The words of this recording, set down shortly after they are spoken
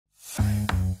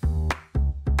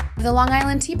the Long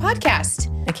Island Tea Podcast.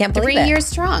 I can't believe 3 it. years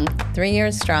strong. 3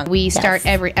 years strong. We start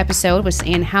every episode with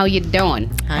saying, how you doing?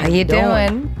 How you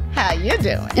doing? How you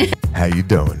doing? How you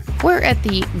doing? We're at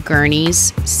the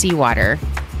Gurney's Seawater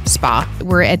Spa.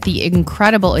 We're at the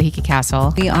incredible Ohika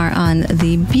Castle. We are on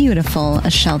the beautiful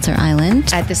Shelter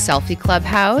Island. At the Selfie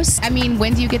Clubhouse. I mean,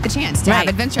 when do you get the chance to have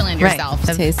Adventureland yourself?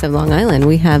 Taste of Long Island.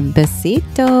 We have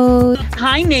Besito.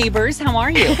 Hi, neighbors. How are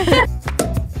you?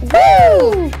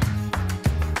 Woo!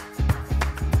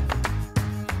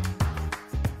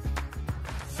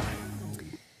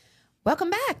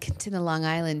 Welcome back to the Long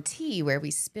Island Tea, where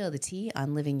we spill the tea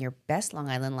on living your best Long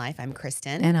Island life. I'm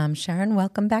Kristen. And I'm Sharon.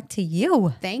 Welcome back to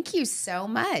you. Thank you so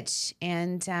much.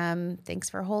 And thanks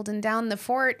for holding down the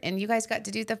fort. And you guys got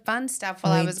to do the fun stuff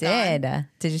while I was gone.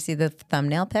 Did you see the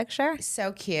thumbnail picture?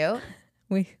 So cute.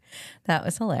 That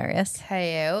was hilarious.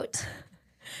 Cute.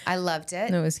 I loved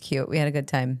it. It was cute. We had a good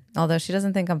time. Although she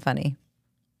doesn't think I'm funny.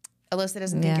 Alyssa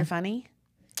doesn't think you're funny.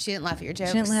 She didn't laugh at your jokes.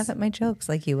 She didn't laugh at my jokes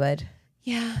like you would.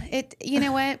 Yeah. You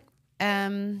know what?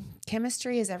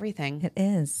 Chemistry is everything. It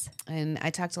is. And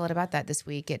I talked a lot about that this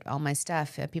week at all my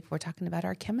stuff. People were talking about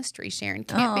our chemistry, Sharon.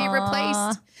 Can't be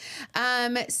replaced.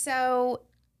 So,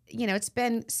 it's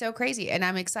been so crazy. And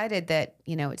I'm excited that,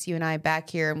 it's you and I back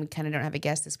here and we kind of don't have a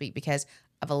guest this week because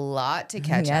I have a lot to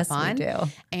catch up on. Yes, we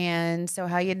do. And so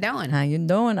how you doing? How you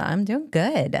doing? I'm doing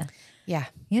good. Yeah.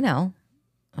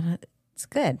 It's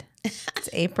good. It's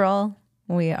April.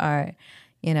 We are,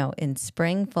 in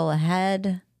spring, full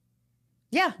ahead.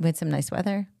 Yeah. We had some nice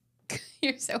weather.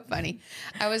 You're so funny.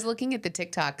 I was looking at the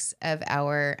TikToks of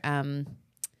our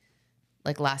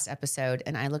last episode,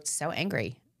 and I looked so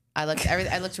angry. I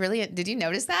looked really. Did you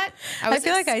notice that? I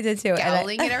feel like I did too.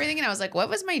 Scowling at everything, and I was like, "What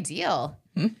was my deal?"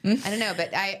 I don't know,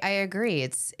 but I agree.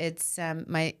 So it's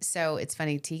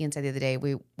funny. Tegan said the other day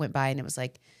we went by, and it was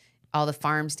like all the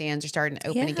farm stands are starting to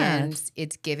open again.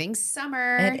 It's giving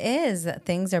summer. It is.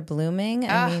 Things are blooming.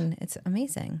 I mean, it's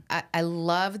amazing. I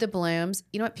love the blooms.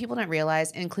 You know what people don't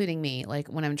realize, including me, like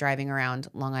when I'm driving around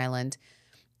Long Island,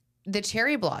 the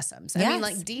cherry blossoms. Yes. I mean,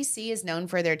 like DC is known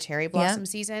for their cherry blossom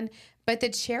season, but the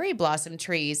cherry blossom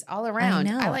trees all around.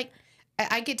 I know.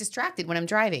 I get distracted when I'm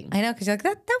driving. I know, because you're like,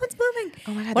 that one's blooming.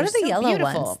 Oh my God, what are the so yellow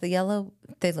beautiful. ones? The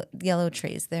yellow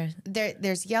trees.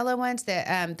 There's yellow ones,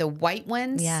 the white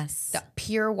ones. Yes. The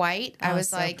pure white. I was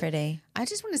so like, pretty. I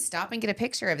just want to stop and get a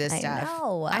picture of this stuff.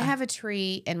 know. I have a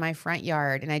tree in my front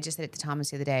yard, and I just did it to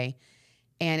Thomas the other day,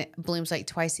 and it blooms like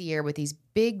twice a year with these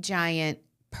big, giant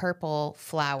purple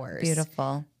flowers.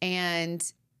 Beautiful. And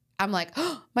I'm like,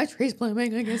 oh, my tree's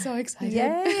blooming. I get so excited. Yay.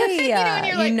 When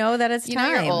you're you know that it's time.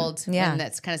 You know you're old Yeah. when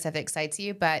that's kind of stuff that excites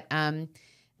you. But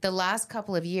the last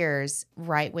couple of years,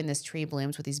 right when this tree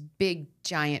blooms with these big,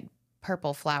 giant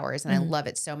purple flowers, and I love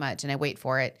it so much, and I wait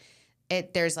for it,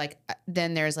 there's like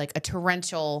a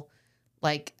torrential,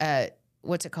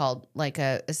 what's it called? Like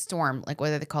a storm, like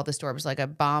what are they called the storms? Like a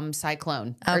bomb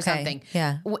cyclone or something.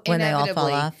 Yeah. When they all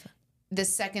fall off. The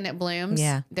second it blooms,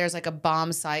 there's like a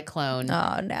bomb cyclone.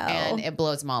 Oh no! And it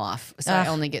blows them all off. So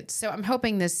I'm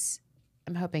hoping this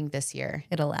year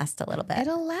It'll last a little bit.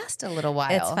 it'll last a little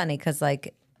while. It's funny because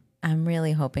I'm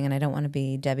really hoping, and I don't want to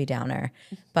be Debbie Downer,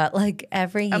 but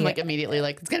every year, I'm immediately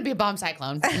it's gonna be a bomb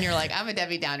cyclone, and you're like, I'm a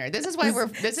Debbie Downer. This is why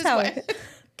why.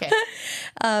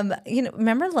 Okay.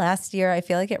 remember last year? I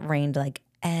feel like it rained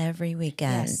every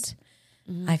weekend.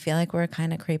 Yes. I feel like we're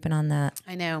kind of creeping on that.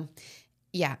 I know.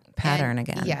 Yeah. Pattern And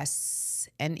again. Yes.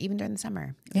 And even during the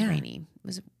summer, it was rainy.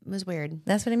 It was weird.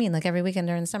 That's what I mean. Every weekend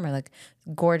during the summer,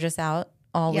 gorgeous out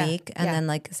all week. And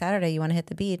then Saturday, you want to hit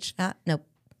the beach. Nope.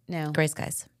 No. Gray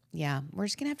skies. Yeah. We're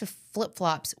just going to have to flip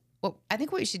flops. Well, I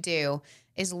think what we should do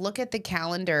is look at the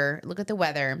calendar, look at the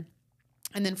weather,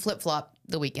 and then flip flop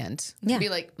the weekend. Yeah. Be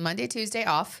like Monday, Tuesday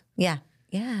off. Yeah.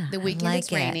 Yeah. The weekend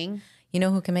it's raining. You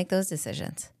know who can make those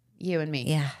decisions? You and me.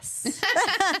 Yes.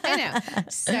 I know.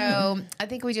 So I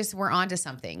think we're on to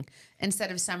something.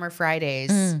 Instead of summer Fridays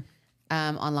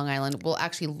on Long Island, we'll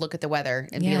actually look at the weather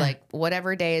and be like,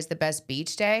 whatever day is the best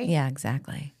beach day. Yeah,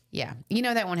 exactly. Yeah.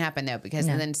 That won't happen though, because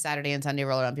then Saturday and Sunday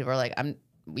roll around. People are like,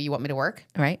 you want me to work?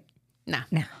 Right? Nah,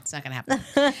 it's not going to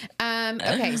happen.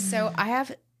 Okay.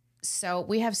 So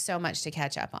we have so much to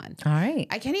catch up on. All right.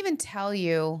 I can't even tell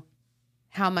you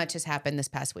how much has happened this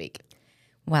past week.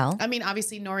 Well, I mean,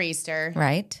 obviously nor'easter,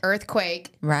 right?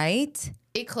 Earthquake, right?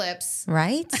 Eclipse,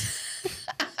 Right?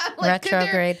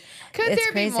 Retrograde. Could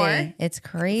there crazy. be more? It's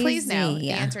crazy. Please no.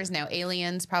 The answer is no.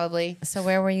 Aliens, probably. So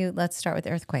where were you? Let's start with the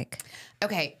earthquake.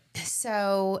 Okay.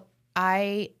 So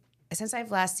since I've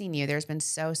last seen you, there's been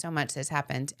so much that's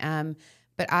happened.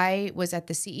 But I was at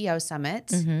the CEO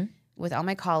summit with all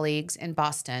my colleagues in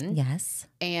Boston. Yes.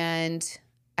 And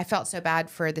I felt so bad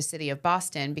for the city of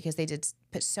Boston because they did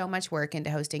put so much work into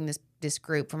hosting this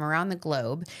group from around the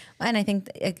globe. And I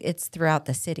think it's throughout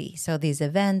the city. So these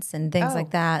events and things like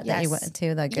that that you went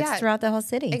to, like it's throughout the whole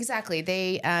city. Exactly.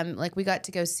 They like we got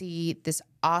to go see this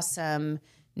awesome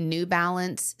New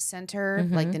Balance center,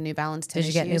 like the New Balance tennis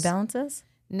Did you get shoes. New Balances?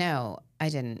 No, I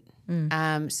didn't.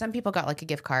 Some people got like a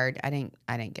gift card. I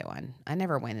didn't get one. I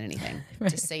never win anything,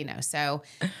 just so you know. So,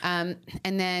 but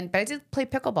I did play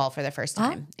pickleball for the first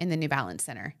time in the New Balance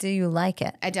Center. Do you like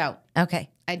it? I don't. Okay.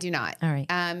 I do not. All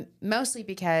right. Mostly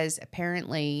because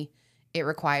apparently it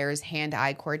requires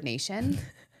hand-eye coordination,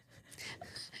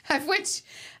 of which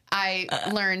I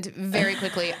learned very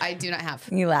quickly I do not have.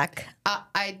 You lack.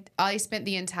 I spent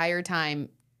the entire time.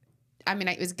 I mean,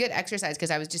 it was good exercise because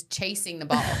I was just chasing the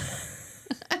ball.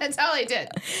 That's all I did.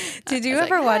 Did you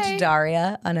ever watch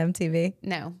Daria on MTV?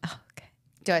 No. Oh, okay.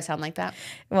 Do I sound like that?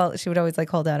 Well, she would always like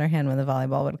hold out her hand when the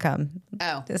volleyball would come.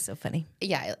 Oh. It's so funny.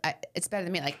 Yeah, it's better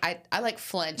than me. Like I like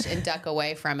flinch and duck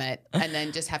away from it and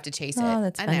then just have to chase it. Oh,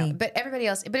 that's I funny. know. But everybody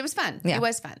else, but it was fun. Yeah. It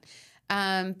was fun.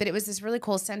 But it was this really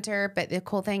cool center. But the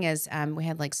cool thing is we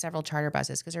had like several charter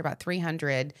buses because there are about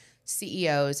 300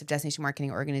 CEOs of destination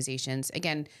marketing organizations.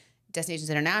 Again, Destinations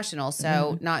International,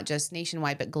 so not just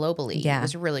nationwide, but globally. Yeah. It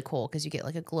was really cool because you get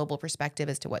like a global perspective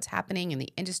as to what's happening in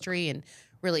the industry and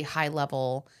really high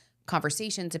level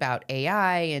conversations about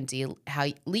AI and how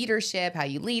leadership, how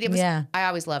you lead. It was, I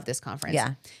always loved this conference.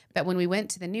 Yeah. But when we went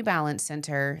to the New Balance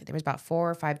Center, there was about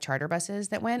 4 or 5 charter buses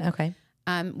that went. Okay.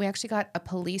 We actually got a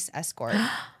police escort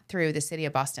through the city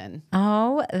of Boston.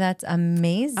 Oh, that's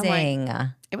amazing.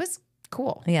 It was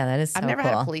cool. Yeah, that is so I've never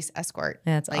cool. had a police escort.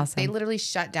 That's like, awesome. They literally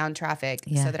shut down traffic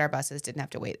so that our buses didn't have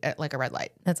to wait at like a red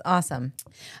light. That's awesome.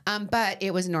 But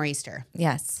it was nor'easter.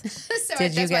 Yes. So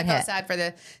Did you that's why get I felt hit? sad for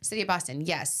the city of Boston.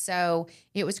 Yes. So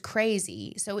it was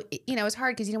crazy. So, it was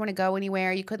hard because you didn't want to go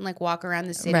anywhere. You couldn't like walk around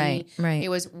the city. Right. It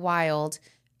was wild.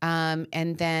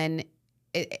 And then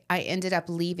I ended up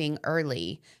leaving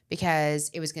early because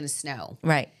it was going to snow.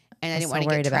 Right. And I didn't so want to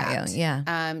get worried trapped. about you.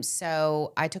 Yeah.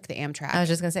 So I took the Amtrak. I was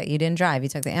just going to say, you didn't drive. You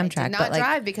took the Amtrak. I did not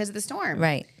drive because of the storm.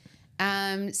 Right.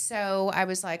 So I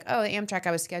was like, the Amtrak,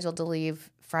 I was scheduled to leave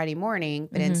Friday morning,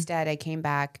 but instead I came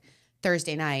back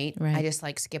Thursday night. Right. I just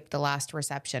like skipped the last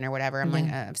reception or whatever. I'm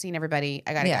like, I've seen everybody.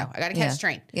 I got to go. I got to catch the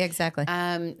train. Yeah, exactly. So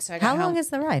I got How home. long is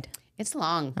the ride? It's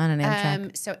long. On an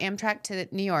Amtrak? So Amtrak to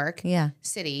New York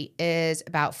City is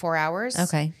about 4 hours.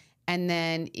 Okay. And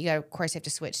then you got, of course, you have to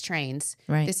switch trains.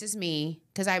 Right. This is me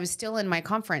because I was still in my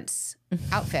conference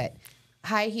outfit,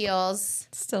 high heels,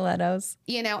 Stilettos.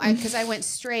 Because I went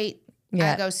straight.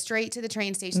 Yeah. I go straight to the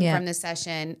train station from the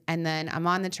session, and then I'm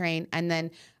on the train, and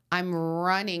then I'm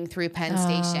running through Penn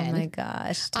Station. Oh my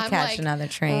gosh! To I'm catch like, another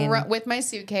train with my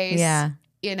suitcase. Yeah.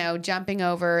 Jumping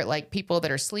over like people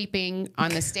that are sleeping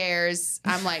on the stairs.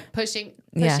 I'm like pushing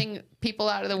people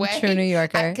out of the way. True New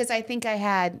Yorker. Because I think I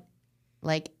had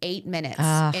like 8 minutes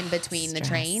in between the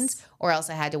trains, or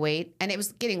else I had to wait. And it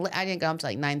was getting. I didn't go home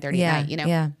till like 9:30 at night.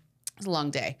 Yeah. It was a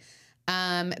long day.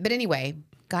 But anyway,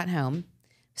 got home.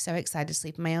 So excited to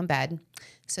sleep in my own bed.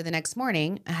 So the next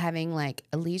morning, having like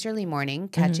a leisurely morning,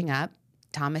 catching up.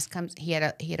 Thomas comes. He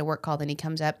had a work call. Then he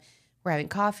comes up. We're having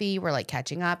coffee. We're like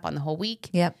catching up on the whole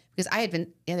week. Yep. Because I had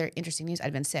been. The other interesting news.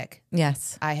 I'd been sick.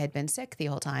 Yes. I had been sick the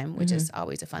whole time, which is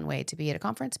always a fun way to be at a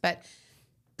conference. But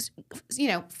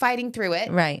fighting through it.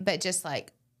 Right. But just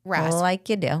like rasp. Like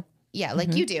you do. Yeah,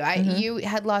 like you do. You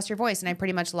had lost your voice, and I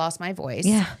pretty much lost my voice.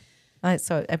 Yeah.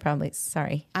 So I probably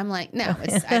sorry. I'm like, no,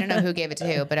 I don't know who gave it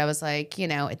to who, but I was like,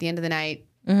 at the end of the night,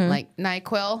 like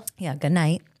NyQuil. Yeah. Good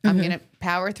night. I'm gonna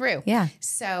power through. Yeah.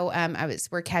 So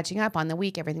we're catching up on the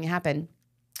week, everything happened.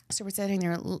 So we're sitting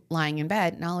there lying in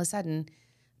bed, and all of a sudden,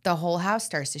 the whole house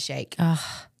starts to shake.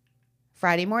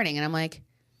 Friday morning, and I'm like,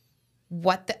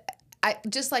 what the?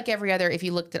 Just like every other, if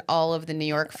you looked at all of the New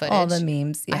York footage, All the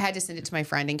memes. Yeah. I had to send it to my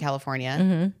friend in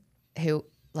California, who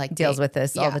like Deals with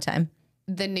this all the time.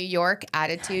 The New York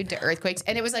attitude to earthquakes,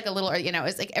 and it was like a little, it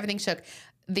was like everything shook.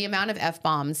 The amount of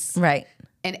F-bombs, Right.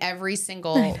 in every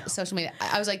single social media.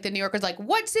 I was like, the New Yorkers like,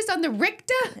 what's this on the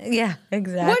Richter? Yeah,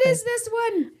 exactly. What is this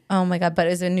one? Oh my God. But it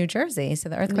was in New Jersey. So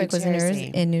the earthquake was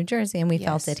in New Jersey, and we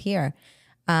felt it here.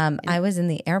 I was in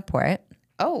the airport.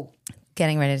 Oh.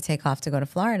 Getting ready to take off to go to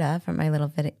Florida for my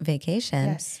little vacation.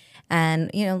 Yes. And,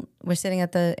 we're sitting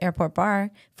at the airport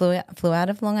bar, flew out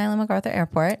of Long Island MacArthur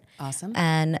Airport. Awesome.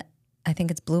 And I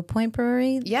think it's Blue Point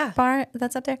Brewery bar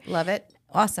that's up there. Love it.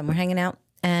 Awesome. We're hanging out.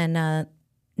 And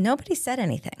nobody said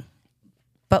anything,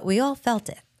 but we all felt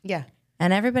it. Yeah.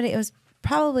 And it was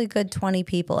probably a good 20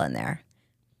 people in there,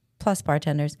 plus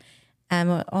bartenders. And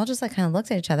we all just like kind of looked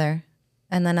at each other.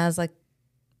 And then I was like,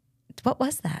 what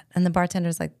was that? And the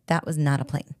bartender's like, that was not a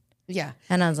plane. Yeah.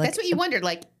 And I was like, that's what you wondered.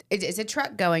 Like, is a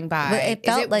truck going by? It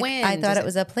felt like wind? I thought it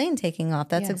was a plane taking off.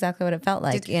 That's exactly what it felt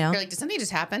like. You're like, did something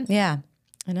just happen? Yeah,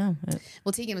 I know.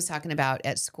 Well, Tegan was talking about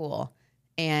at school,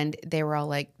 and they were all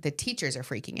like, the teachers are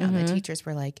freaking out. The teachers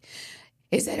were like,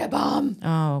 is it a bomb?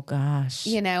 Oh gosh.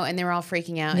 And they were all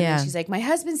freaking out. And then she's like, my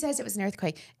husband says it was an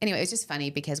earthquake. Anyway, it was just funny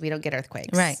because we don't get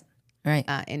earthquakes. Right.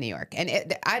 In New York.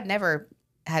 And I'd never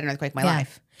had an earthquake in my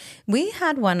life. We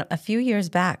had one a few years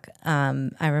back.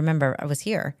 I remember I was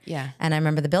here. Yeah. And I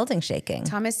remember the building shaking.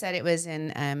 Thomas said it was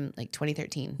in like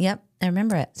 2013. Yep. I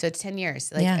remember it. So it's 10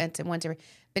 years. Like it's once every,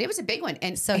 but it was a big one.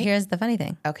 And so here's the funny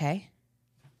thing. Okay.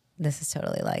 This is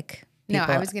totally like. No,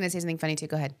 I was going to say something funny too.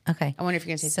 Go ahead. Okay. I wonder if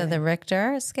you're going to say something. So the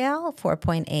Richter scale,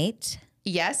 4.8.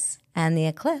 Yes. And the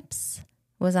eclipse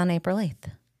was on April 8th.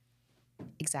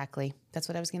 Exactly. That's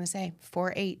what I was going to say.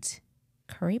 4.8.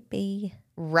 Creepy.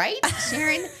 Right,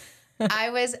 Sharon? I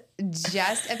was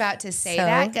just about to say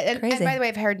that. And by the way,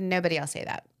 I've heard nobody else say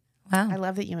that. Wow. I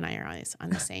love that you and I are on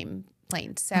the same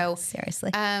plane. So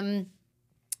seriously.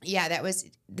 Yeah, that was,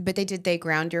 but they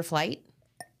ground your flight?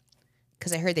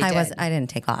 Because I heard they did. I didn't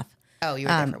take off. Oh, you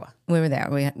were there for a while. We were there.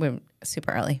 We were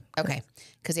super early. Okay.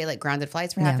 Because they like grounded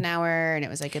flights for half an hour, and it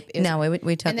was like no,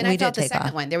 we took. And then I felt the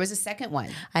second one. There was a second one.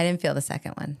 I didn't feel the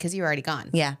second one because you were already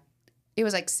gone. Yeah. It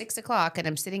was like 6 o'clock, and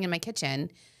I'm sitting in my kitchen,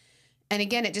 and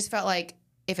again, it just felt like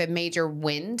if a major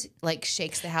wind like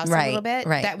shakes the house a little bit.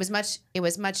 Right. It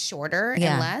was much shorter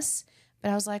and less. But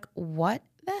I was like, what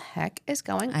the heck is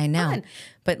going on? I know.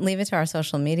 But leave it to our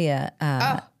social media.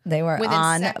 They were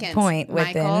on point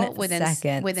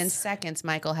within seconds.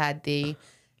 Michael had the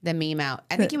meme out.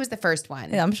 I think he was the first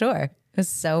one. Yeah, I'm sure. It was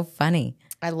so funny.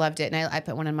 I loved it. And I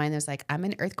put one in mine that was like, I'm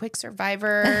an earthquake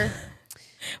survivor.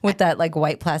 With that like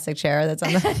white plastic chair that's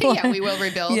on the floor. Yeah, we will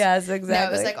rebuild. Yes, exactly. No,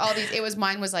 it was like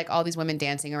mine was like all these women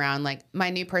dancing around, like my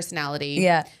new personality.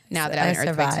 Yeah. Now that I'm an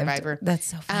earthquake survivor. That's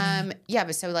so funny. Yeah,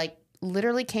 but so like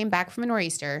literally came back from a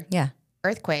nor'easter. Yeah.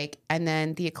 Earthquake, and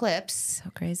then the eclipse.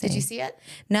 So crazy. Did you see it?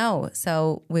 No.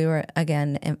 So we were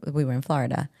in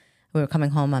Florida. We were coming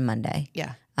home on Monday.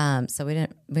 Yeah. So we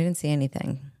didn't see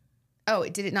anything. Oh,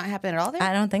 did it not happen at all there?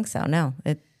 I don't think so. No.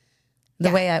 The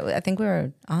way I think we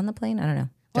were on the plane. I don't know.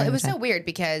 Well, it was so weird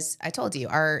because I told you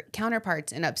our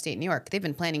counterparts in upstate New York, they've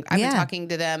been planning. I've been talking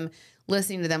to them,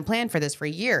 listening to them plan for this for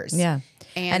years. Yeah.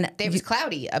 And it was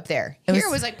cloudy up there. Here it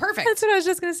was like perfect. That's what I was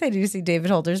just going to say. Did you see David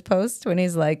Holder's post when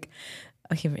he's like,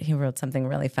 he wrote something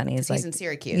really funny. He's in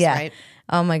Syracuse, right?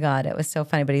 Oh my God. It was so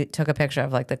funny. But he took a picture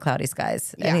of like the cloudy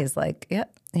skies and he's like,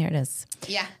 yep, here it is.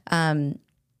 Yeah.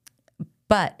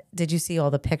 But did you see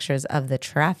all the pictures of the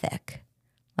traffic?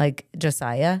 Like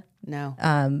Josiah? No.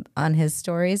 On his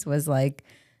stories was like,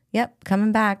 yep,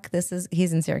 coming back.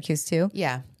 He's in Syracuse too.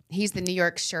 Yeah. He's the New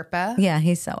York Sherpa. Yeah,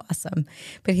 he's so awesome.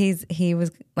 But he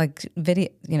was like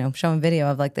showing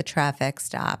video of like the traffic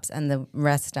stops and the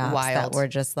rest stops that were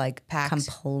just like packed,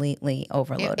 completely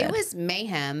overloaded. It was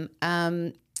mayhem.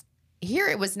 Here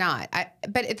it was not.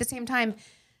 But at the same time,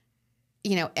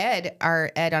 Ed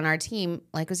on our team,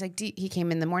 like was like, he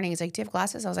came in the morning. He's like, "Do you have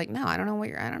glasses?" I was like, "No, I don't know what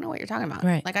you're talking about."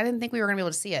 Right. Like I didn't think we were gonna be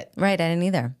able to see it. Right. I didn't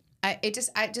either.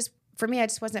 For me, I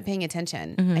just wasn't paying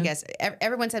attention. Mm-hmm. I guess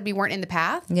everyone said we weren't in the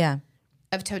path. Yeah.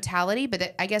 Of totality,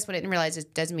 but I guess what I didn't realize is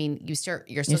doesn't mean you're still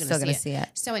going to see it.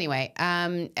 So anyway,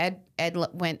 Ed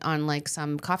went on like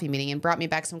some coffee meeting and brought me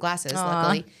back some glasses,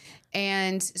 luckily.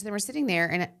 And so then we're sitting there,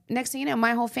 and next thing you know,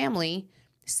 my whole family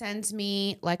sends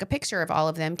me like a picture of all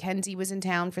of them. Kenzie was in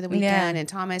town for the weekend, and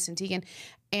Thomas and Tegan,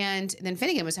 and then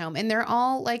Finnegan was home, and they're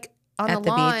all like on the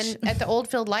lawn beach. at the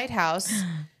Oldfield Lighthouse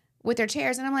with their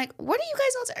chairs, and I'm like, what are you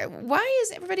guys all? Why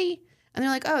is everybody? And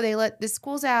they're like, oh, they let the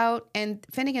school's out, and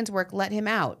Finnegan's work let him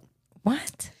out.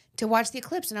 What? To watch the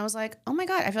eclipse. And I was like, oh my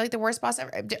God, I feel like the worst boss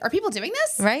ever. Are people doing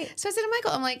this? Right. So I said to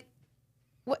Michael, I'm like,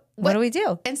 what do we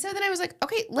do? And so then I was like,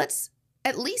 okay, let's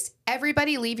at least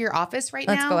everybody leave your office now.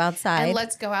 Let's go outside. And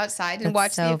let's go outside and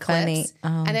watch the eclipse.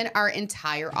 And then our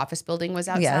entire office building was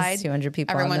outside. Yes, 200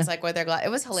 people. Everyone's like with their glass. It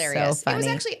was hilarious. So funny. It was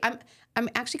actually, I'm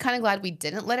actually kind of glad we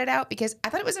didn't let it out because I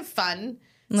thought it was a fun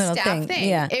little staff thing.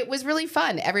 Yeah. It was really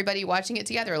fun. Everybody watching it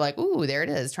together, like, ooh, there it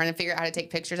is, trying to figure out how to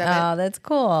take pictures of it. Oh, that's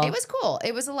cool. It was cool.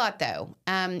 It was a lot though.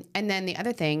 And then the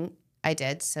other thing I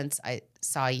did since I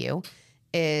saw you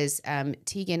is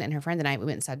Tegan and her friend and I, we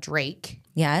went and saw Drake.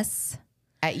 Yes.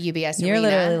 At UBS You're Arena.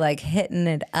 literally like hitting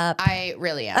it up. I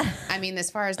really am. I mean,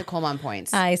 as far as the Coleman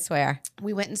points. I swear.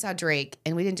 We went and saw Drake,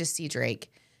 and we didn't just see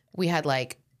Drake. We had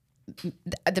like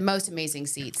the most amazing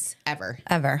seats ever.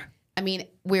 Ever. I mean,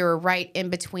 we were right in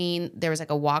between. There was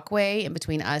like a walkway in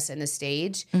between us and the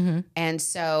stage. And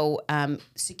so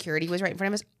security was right in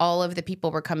front of us. All of the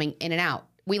people were coming in and out.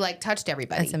 We like touched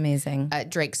everybody. That's amazing.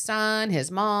 Drake's son,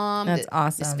 his mom. That's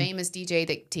awesome. This famous DJ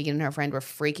that Tegan and her friend were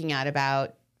freaking out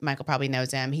about. Michael probably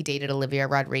knows him. He dated Olivia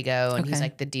Rodrigo, and he's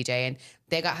like the DJ. And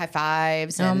they got high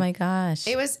fives. Oh my gosh.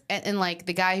 It was, and like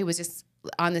the guy who was just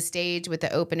on the stage with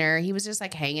the opener, he was just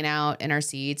like hanging out in our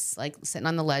seats, like sitting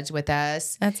on the ledge with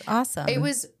us. That's awesome. It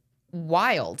was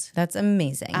wild. That's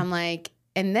amazing. I'm like,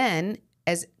 and then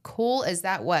as cool as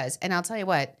that was, and I'll tell you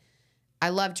what, I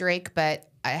love Drake, but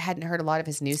I hadn't heard a lot of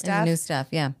his new stuff. New stuff,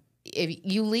 yeah. If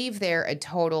you leave there a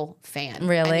total fan.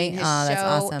 Really? I mean, his show, that's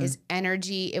awesome. His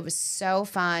energy, it was so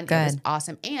fun. Good. It was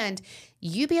awesome. And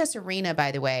UBS Arena,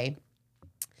 by the way,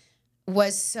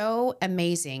 was so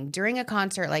amazing during a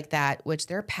concert like that, which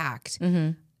they're packed.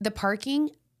 The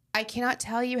parking, I cannot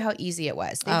tell you how easy it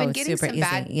was. They've been getting some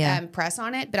bad press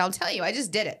on it, but I'll tell you, I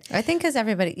just did it. I think because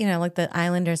everybody, like the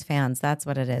Islanders fans, that's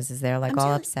what it is they're like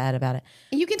all upset about it.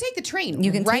 And you can take the train.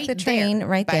 You can take the train there,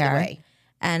 right by there. the way.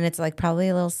 And it's like probably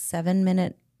a little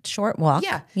 7-minute short walk.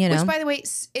 Yeah. Which, by the way,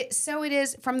 so it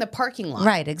is from the parking lot.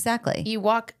 Right, exactly. You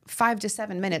walk 5 to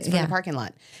 7 minutes from the parking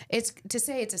lot. It's to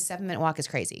say it's a 7-minute walk is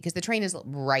crazy because the train is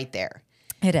right there.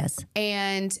 It is.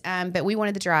 And but we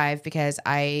wanted to drive because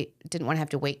I didn't want to have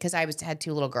to wait because I had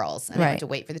 2 little girls and I had to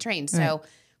wait for the train. So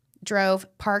drove,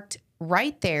 parked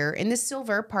right there in the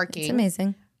silver parking. It's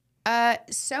amazing.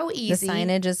 So easy. The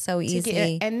signage is so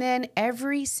easy. And then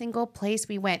every single place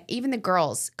we went, even the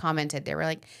girls commented. They were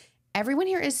like, everyone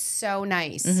here is so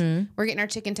nice. We're getting our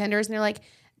chicken tenders and they're like,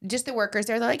 just the workers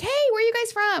there. They're like, hey, where are you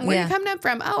guys from? Where are you coming up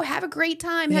from? Oh, have a great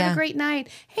time. Have a great night.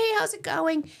 Hey, how's it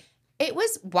going? It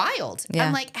was wild. Yeah.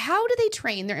 I'm like, how do they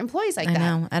train their employees like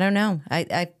that? I don't know.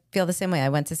 I feel the same way. I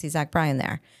went to see Zach Bryan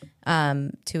there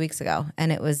 2 weeks ago,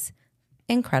 and it was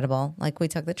incredible. Like, we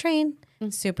took the train,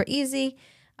 super easy.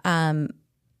 And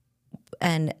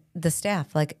the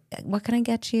staff, like, what can I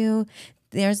get you?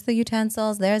 There's the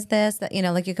utensils. There's this. That,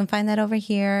 like, you can find that over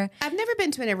here. I've never been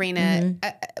to an arena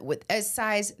with a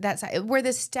size that size where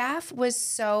the staff was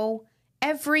so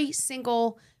every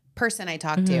single person I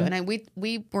talked to, and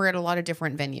we were at a lot of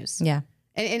different venues. Yeah,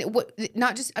 and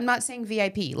not just, I'm not saying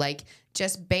VIP, like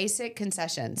just basic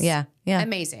concessions. Yeah,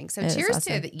 amazing. So cheers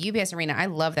to the UBS Arena. I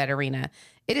love that arena.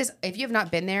 It is. If you have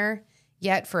not been there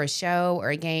yet for a show or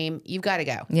a game, you've got to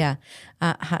go. Yeah,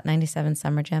 Hot 97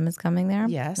 Summer Jam is coming there.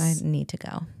 Yes, I need to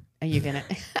go. Are you gonna?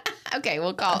 Okay,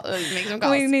 we'll call. Make some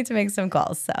calls. We need to make some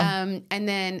calls. So, and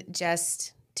then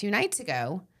just 2 nights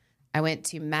ago, I went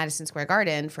to Madison Square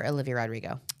Garden for Olivia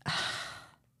Rodrigo.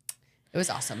 It was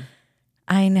awesome.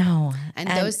 I know. And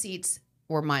those seats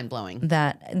were mind-blowing.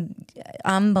 That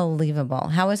unbelievable.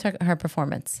 How was her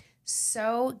performance?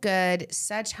 So good.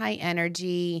 Such high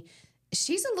energy.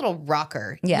 She's a little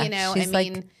rocker. Yeah.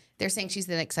 They're saying she's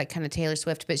the next like kind of Taylor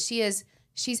Swift, but she's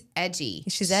edgy.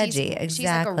 She's edgy. Exactly. She's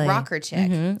like a rocker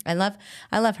chick. I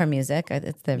love her music.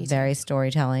 It's very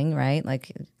storytelling, right?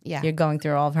 Like, you're going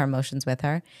through all of her emotions with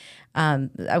her.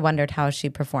 I wondered how she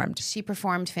performed. She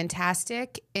performed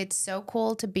fantastic. It's so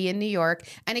cool to be in New York.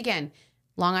 And again,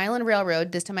 Long Island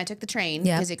Railroad. This time I took the train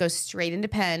because it goes straight into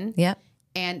Penn. Yep.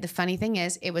 And the funny thing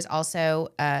is, it was also,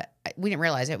 we didn't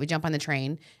realize it. We jump on the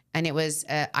train and it was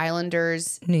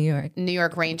Islanders New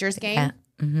York Rangers game.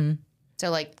 Yeah. So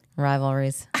like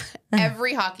rivalries.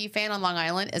 Every hockey fan on Long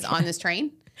Island is on this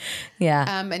train.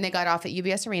 Yeah. And they got off at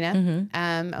UBS Arena.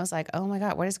 I was like, oh my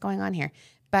God, what is going on here?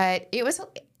 But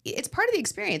it's part of the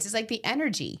experience. It's like the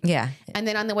energy. Yeah. And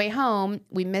then on the way home,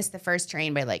 we missed the first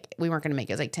train by we weren't going to make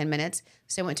it. It was like 10 minutes.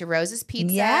 So I went to Rose's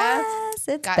Pizza. Yes,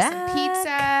 got some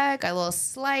pizza, got a little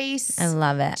slice. I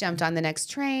love it. Jumped on the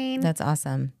next train. That's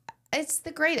awesome. It's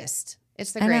the greatest.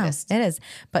 It's the greatest. It is.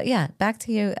 But yeah, back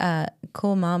to you.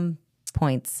 Cool mom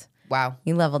points. Wow.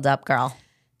 You leveled up, girl.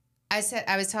 I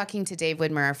was talking to Dave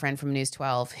Widmer, our friend from News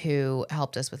 12, who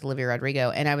helped us with Olivia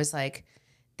Rodrigo. And I was like,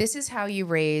 this is how you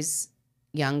raise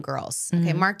young girls.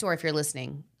 Okay, Mark Dorr, if you're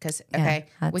listening, because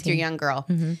with your young girl,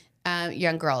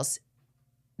 young girls,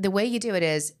 the way you do it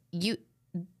is you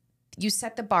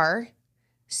set the bar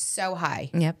so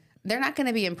high. Yep. They're not going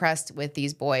to be impressed with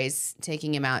these boys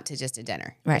taking him out to just a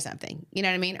dinner or something. You know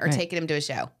what I mean? Or taking him to a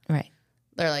show. Right.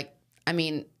 They're like,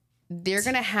 they're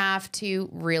going to have to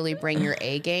really bring your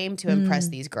A game to impress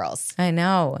these girls. I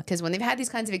know. Because when they've had these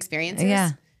kinds of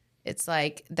experiences, it's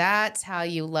like, that's how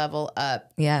you level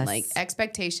up. Yes. Like,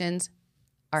 expectations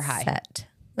are high. Set.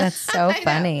 That's so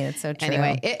funny. It's so true.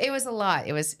 Anyway, it was a lot.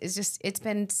 It's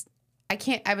been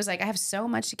I was like, I have so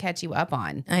much to catch you up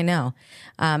on. I know.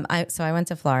 So I went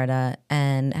to Florida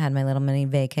and had my little mini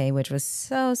vacay, which was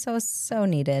so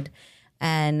needed.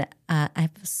 And I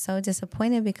was so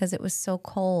disappointed because it was so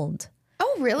cold.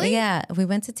 Oh, really? Yeah. We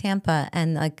went to Tampa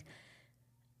and like,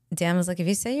 Dan was like, if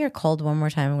you say you're cold one more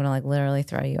time, I'm going to like literally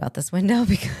throw you out this window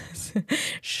because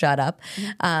shut up.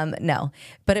 No,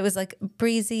 but it was like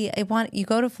breezy. You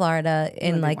go to Florida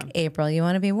in like April, you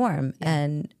want to be warm. Yeah.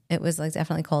 And it was like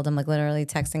definitely cold. I'm like literally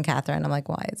texting Catherine. I'm like,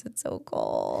 why is it so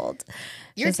cold?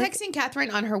 You're texting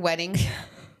Catherine on her wedding.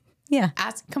 Yeah.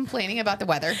 Complaining about the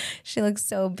weather. She looks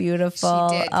so beautiful.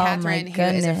 She did. Oh, Catherine, my who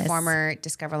is goodness. a former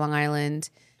Discover Long Island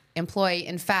employee.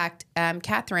 In fact,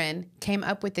 Catherine came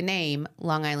up with the name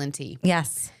Long Island Tea.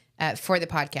 Yes. For the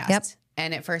podcast. Yep.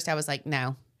 And at first I was like,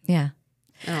 no. Yeah.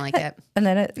 I don't like it. And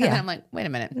then I'm like, wait a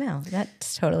minute. No,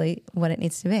 that's totally what it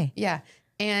needs to be. Yeah.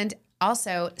 And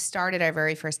also started our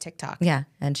very first TikTok. Yeah.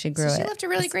 And she grew it. She left a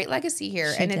really great legacy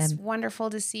here. And it's wonderful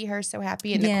to see her so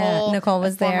happy. And yeah, Nicole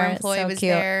was former there. employee so was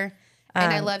cute. there.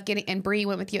 And I love and Bree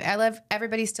went with you. I love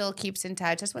everybody still keeps in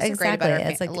touch. That's what's so great about our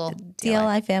It's like little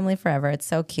DLI family forever. It's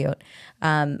so cute.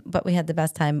 But we had the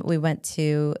best time. We went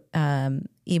to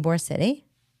Ybor City.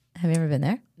 Have you ever been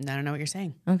there? I don't know what you're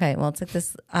saying. Okay. Well, it's like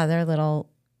this other little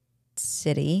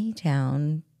city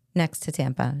town next to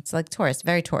Tampa. It's like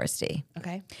very touristy.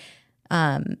 Okay.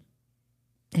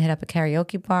 Hit up a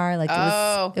karaoke bar. Like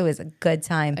it was a good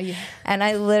time. Yeah. And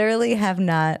I literally have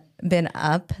not been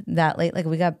up that late. Like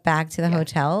we got back to the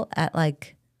hotel at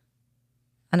like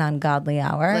an ungodly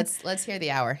hour. Let's hear the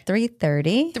hour.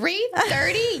 3:30.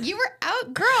 3:30? You were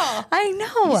out, girl. I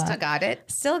know. You still got it.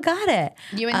 Still got it.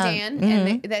 You and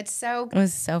Dan. And that's so. It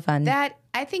was so fun.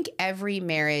 I think every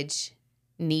marriage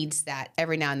needs that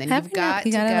every now and then. Every You've got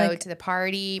you to gotta, go to the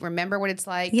party. Remember what it's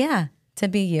like. Yeah. To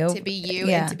be you. To be you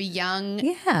and to be young.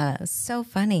 Yeah, it was so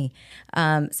funny.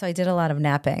 So I did a lot of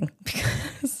napping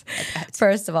because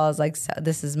first of all, I was like,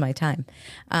 this is my time.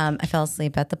 I fell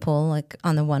asleep at the pool like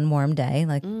on the one warm day,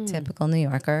 like typical New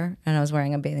Yorker. And I was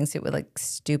wearing a bathing suit with like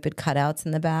stupid cutouts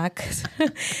in the back.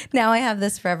 Now I have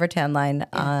this Forever Tan line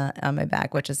on my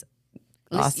back, which is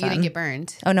awesome. You didn't get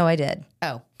burned. Oh, no, I did.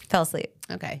 Oh. Fell asleep.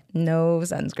 Okay. No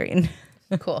sunscreen.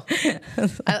 Cool.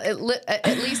 At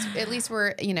least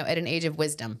we're at an age of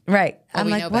wisdom. Right. I'm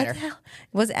like, know what better. the hell?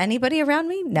 Was anybody around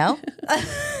me? No.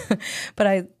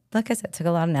 But like I said, took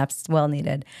a lot of naps, well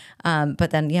needed.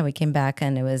 But then we came back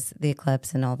and it was the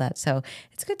eclipse and all that. So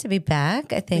it's good to be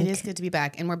back. I think it is good to be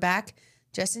back, and we're back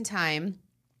just in time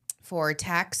for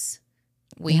tax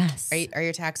week. Yes. Are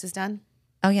your taxes done?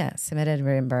 Oh yeah, submitted,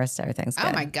 reimbursed, everything's good.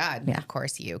 Oh my God! Yeah. Of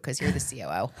course because you're the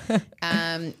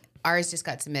COO. Ours just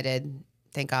got submitted.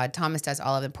 Thank God. Thomas does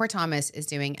all of them. Poor Thomas is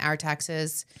doing our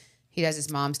taxes. He does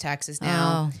his mom's taxes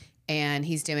now. And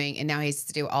now he has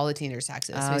to do all the teenagers'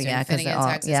 taxes. So he's doing Finnegan's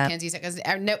taxes, Kenzie's taxes.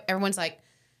 No, everyone's like,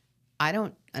 I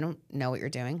don't know what you're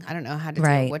doing. I don't know how to do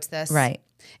it. What's this? Right.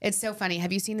 It's so funny.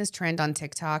 Have you seen this trend on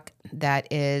TikTok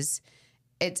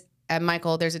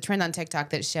Michael, there's a trend on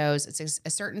TikTok that shows it's a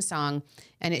certain song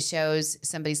and it shows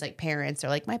somebody's like parents. They're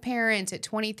like, my parents at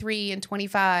 23 and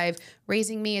 25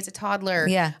 raising me as a toddler.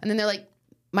 Yeah. And then they're like,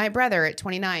 my brother at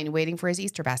 29 waiting for his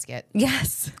Easter basket.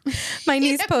 Yes. My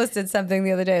niece posted something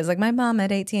the other day. It was like, my mom at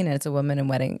 18, and it's a woman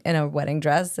in a wedding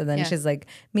dress. And then she's like,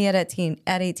 me at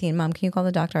 18, Mom, can you call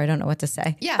the doctor? I don't know what to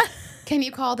say. Yeah. Can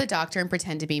you call the doctor and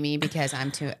pretend to be me because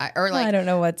I'm too, or like, I don't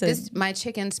know what to. My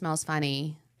chicken smells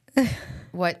funny.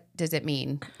 What does it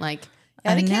mean? Like,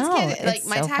 I the kids know. get like It's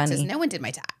my so taxes. funny. No one did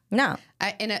my tax. No.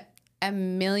 In a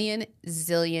million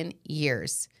zillion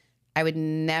years, I would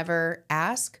never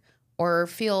ask or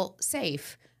feel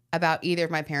safe about either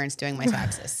of my parents doing my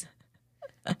taxes.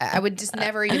 I would just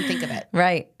never even think of it.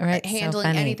 Right.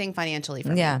 Handling anything financially for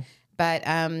me. Yeah. But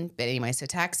anyway, so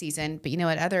tax season. But you know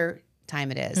what other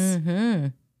time it is? Mm-hmm.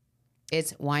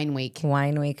 It's wine week.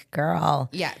 Wine week, girl.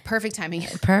 Yeah, perfect timing.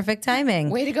 Perfect timing.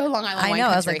 Way to go, Long Island wine I know.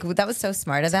 I was country. like, that was so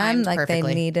smart of them. Timed Like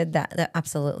perfectly. they needed that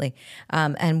absolutely.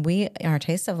 And our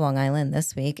taste of Long Island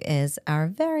this week is our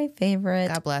very favorite.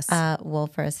 God bless.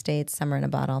 Wölffer Estates Summer in a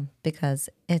Bottle because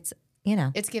it's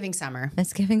It's giving summer.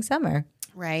 it's giving summer.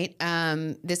 Right.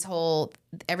 This whole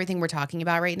everything we're talking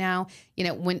about right now.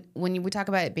 When we talk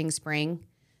about it being spring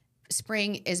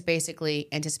is basically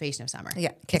anticipation of summer.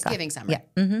 Yeah, It's kickoff. giving summer. Yeah.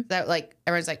 Mm-hmm. That like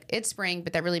everyone's like it's spring,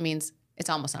 but that really means It's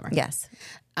almost summer. Yes.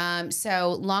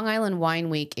 So Long Island Wine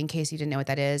Week, in case you didn't know what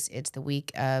that is, it's the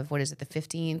week of, what is it, the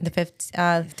 15th? The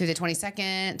 5th through the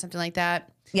 22nd, something like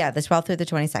that. Yeah, the 12th through the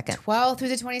 22nd. 12th through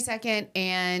the 22nd,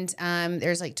 and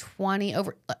there's like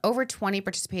over 20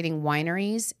 participating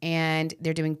wineries, and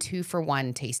they're doing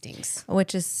 2-for-1 tastings.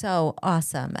 Which is so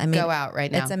awesome. I mean, Go out right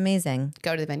now. It's amazing.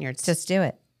 Go to the vineyards. Just do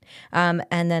it. And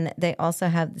then they also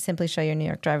have simply show your New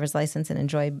York driver's license and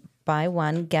enjoy buy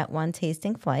one, get one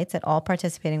tasting flights at all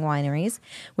participating wineries,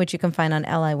 which you can find on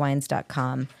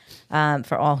liwines.com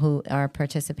for all who are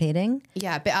participating.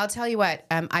 Yeah, but I'll tell you what,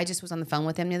 I just was on the phone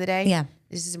with them the other day. Yeah.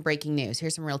 This is some breaking news.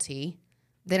 Here's some real tea.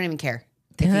 They don't even care.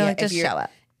 Just show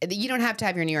up. You don't have to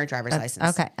have your New York driver's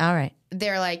license. Okay, all right.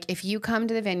 They're like, if you come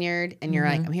to the vineyard and you're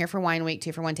like, I'm here for wine week,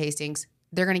 2-for-1 tastings,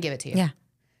 they're going to give it to you. Yeah.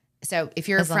 So if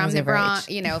you're As long from as the you're Bronx,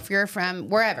 of age. if you're from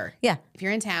wherever. Yeah. If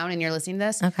you're in town and you're listening to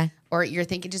this. Okay. Or you're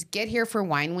thinking, just get here for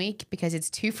wine week because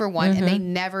it's 2-for-1 and they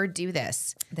never do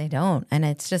this. They don't. And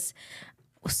it's just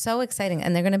so exciting.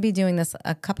 And they're going to be doing this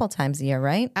a couple times a year,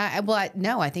 right?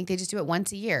 No, I think they just do it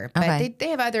once a year. But Okay. they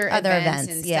have other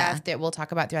events and yeah. stuff that we'll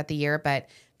talk about throughout the year. But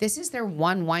this is their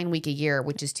one wine week a year,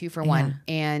 which is 2-for-1.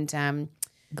 And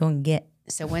Go and get.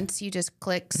 so once you just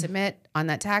click submit on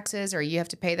that taxes or you have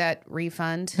to pay that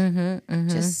refund,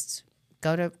 just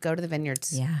go to the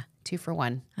vineyards. Yeah.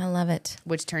 2-for-1, I love it.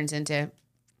 which turns into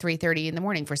 3:30 in the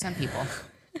morning for some people.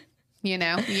 You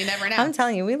never know. I'm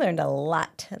telling you, we learned a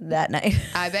lot that night.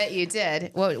 I bet you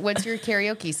did. What's your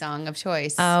karaoke song of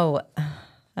choice? Oh,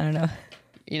 I don't know.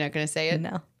 You're not going to say it?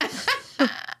 No.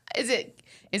 Is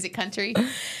it country?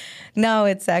 No,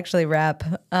 it's actually rap.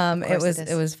 course it is.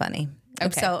 It was funny.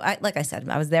 Okay. So like I said,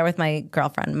 I was there with my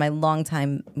girlfriend, my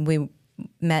longtime, we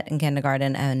met in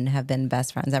kindergarten and have been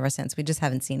best friends ever since. We just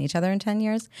haven't seen each other in 10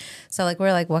 years. So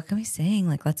we're like, what can we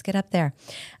sing? Let's get up there.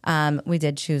 We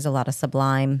did choose a lot of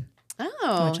Sublime.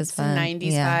 Oh, which is some fun.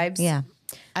 90s Yeah, vibes. yeah.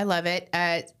 I love it.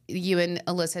 You and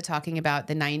Alyssa talking about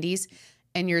the 90s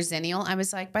and your Zennial. I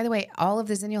was like, by the way, all of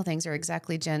the Zennial things are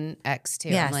exactly Gen X too.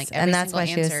 Yes, I'm like, and every that's why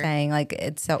single she was answer. saying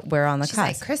it's so we're on the She's cusp.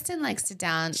 like, Kristen likes to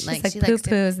down, She's like like, she likes to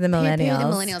poo-poos the poo-poo millennials.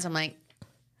 the millennials. I'm like,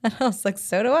 I was like,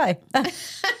 so do I.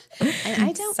 and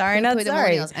I don't Sorry, poo-poo not the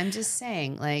sorry. millennials. I'm just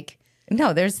saying, like,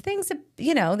 No, there's things,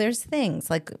 there's things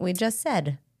like we just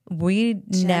said. We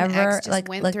Gen never X just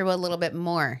went through a little bit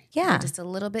more. Yeah. We're just a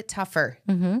little bit tougher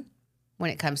when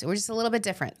it comes to. We're just a little bit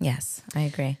different. Yes, I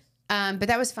agree. But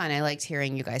that was fun. I liked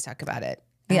hearing you guys talk about it.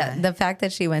 Yeah, the fact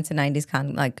that she went to 90s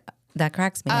con, that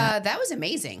cracks me up. That was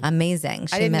amazing. Amazing.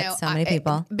 She met so many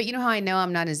people. But you know how I know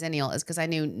I'm not a Zennial is because I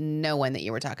knew no one that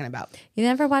you were talking about. You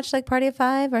never watched Party of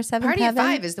Five or Seventh Party Heaven? of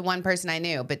Five is the one person I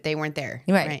knew, but they weren't there.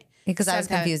 Right. Because I was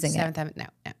Seventh confusing it. Seventh Heaven, no.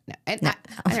 And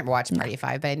I never watched Party of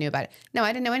Five, but I knew about it. No,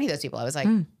 I didn't know any of those people. I was like,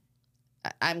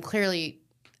 I'm clearly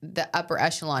the upper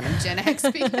echelon of Gen X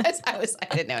because I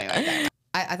didn't know anyone like that.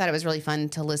 I thought it was really fun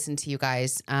to listen to you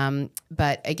guys.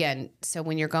 But again, so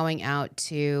when you're going out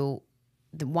to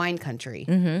the wine country,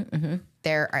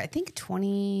 there are, I think,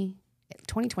 21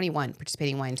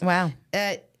 participating wines. Wow.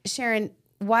 Sharon,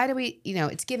 why do we,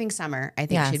 it's giving summer, I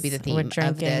think should be the theme we're drinking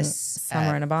of this.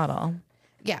 Summer in a bottle.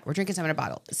 Yeah, we're drinking summer in a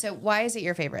bottle. So why is it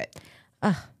your favorite?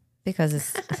 Because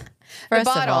it's, first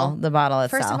of all, the bottle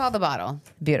itself. First of all, the bottle.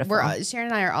 Beautiful. Sharon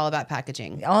and I are all about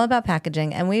packaging. All about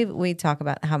packaging, and we talk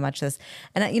about how much this.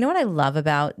 And you know what I love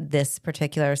about this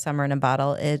particular summer in a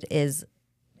bottle? It is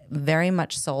very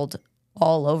much sold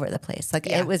all over the place.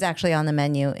 It was actually on the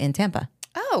menu in Tampa.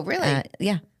 Oh, really?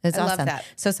 Yeah, it's I awesome. love that.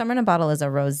 So summer in a bottle is a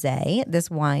rosé. This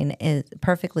wine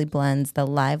perfectly blends the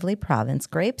lively Provence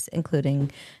grapes,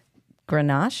 including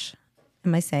Grenache.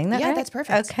 Am I saying that Yeah, right? that's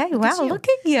perfect. Okay, Look at wow, you. look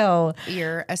at you.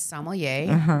 You're a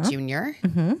sommelier, junior.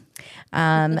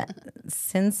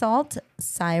 Sinsalt,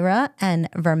 Syrah,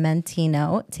 and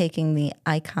Vermentino, taking the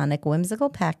iconic whimsical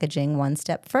packaging one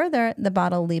step further, the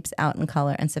bottle leaps out in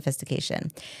color and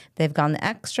sophistication. They've gone the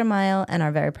extra mile and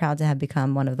are very proud to have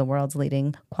become one of the world's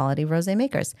leading quality rosé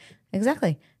makers.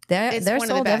 Exactly. They're It's one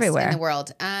sold of the best everywhere. in the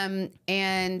world.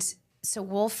 And so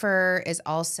Wölffer is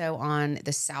also on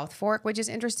the South Fork, which is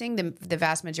interesting. The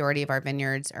vast majority of our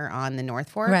vineyards are on the North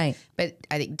Fork. Right. But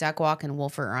I think Duckwalk and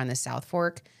Wölffer are on the South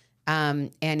Fork.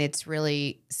 And it's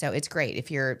really, so it's great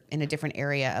if you're in a different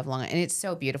area of Long Island. And it's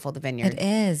so beautiful, the vineyard. It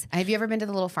is. Have you ever been to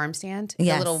the little farm stand?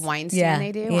 Yes. The little wine stand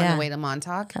they do on Yeah. the way to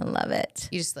Montauk? I love it.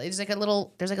 There's like a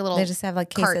little They just have cart.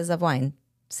 cases of wine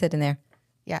sitting there.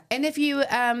 Yeah. And if you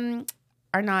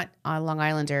are not a Long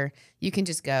Islander, you can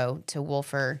just go to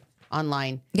Wölffer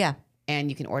online. Yeah. And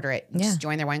you can order it. Yeah. Just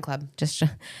join their wine club. Just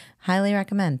highly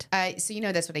recommend. So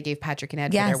that's what I gave Patrick and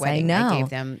Ed Yes, for their wedding. I know. gave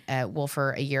them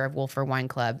Wölffer, a year of Wölffer Wine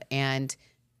Club. And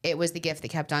it was the gift that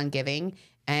kept on giving.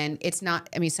 And it's not,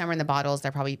 I mean, Summer in the Bottles,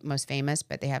 they're probably most famous,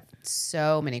 but they have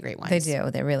so many great wines. They do.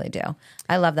 They really do.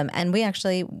 I love them. And we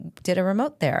actually did a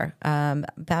remote there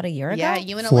about a year ago. Yeah,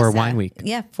 you and Alyssa. For Wine Week.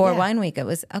 Yeah, for Wine Week. It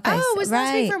was, okay. Oh, it was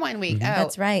last week for Wine Week. Oh.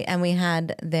 That's right. And we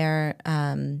had their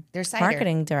cider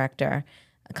marketing director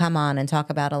come on and talk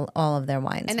about all of their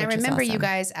wines. And I which is remember you awesome.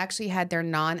 guys actually had their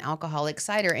non-alcoholic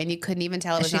cider, and you couldn't even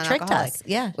tell it was She tricked non-alcoholic. us,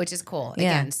 yeah. Which is cool.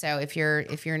 Yeah. Again, so if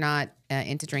you're not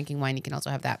into drinking wine, you can also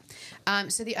have that.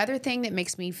 So the other thing that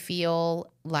makes me feel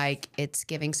like it's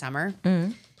giving summer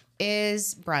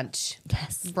is brunch.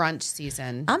 Yes. Brunch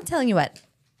season. I'm telling you what,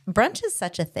 brunch is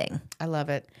such a thing. I love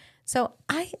it. So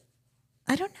I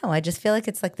don't know. I just feel like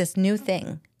it's like this new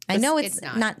thing. I know it's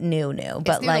not new,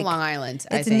 but It's new like to Long Island.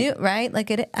 it's new, right?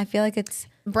 Like I feel like it's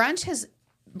brunch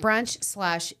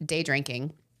 / day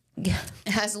drinking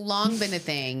has long been a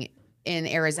thing in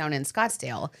Arizona and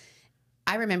Scottsdale.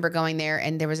 I remember going there,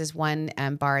 and there was this one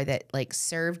bar that like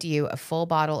served you a full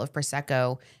bottle of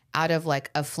Prosecco out of like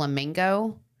a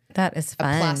flamingo, that is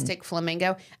fun. a plastic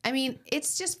flamingo. I mean,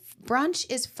 it's just brunch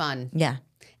is fun. Yeah.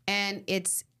 And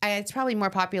it's probably more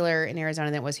popular in Arizona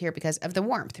than it was here because of the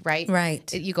warmth, right?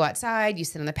 Right. You go outside, you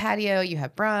sit on the patio, you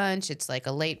have brunch. It's like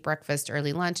a late breakfast,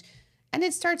 early lunch, and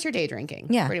it starts your day drinking.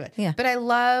 Yeah, pretty much. yeah. But I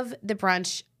love the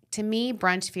brunch. To me,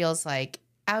 brunch feels like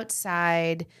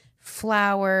outside,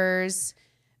 flowers,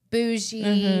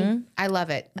 bougie. I love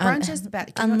it. Brunch is the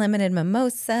best. Unlimited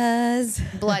mimosas,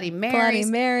 Bloody Marys. Bloody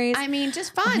Marys. I mean,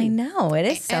 just fun. I know. It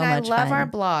is so and much fun. I love our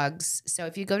blogs. So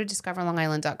if you go to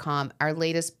discoverlongisland.com, our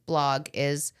latest blog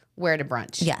is Where to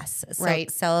Brunch. Yes. So Right.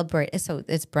 celebrate. So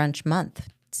it's Brunch Month,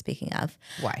 speaking of.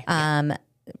 Why?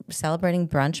 Celebrating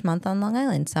Brunch Month on Long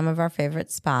Island. Some of our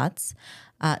favorite spots.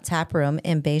 Tap Room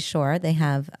in Bay Shore. They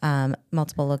have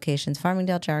multiple locations.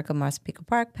 Farmingdale, Jericho, Massapequa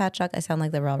Park, Patchogue. I sound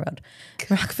like the railroad.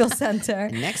 Rockville Center.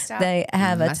 Next stop, They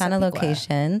have a ton of Massapequa.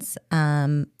 locations.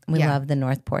 We Yeah. love the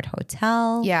Northport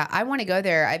Hotel. Yeah, I want to go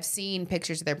there. I've seen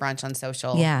pictures of their brunch on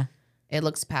social. Yeah. It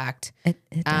looks packed. It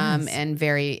does. And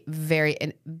very, very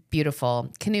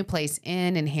beautiful. Canoe Place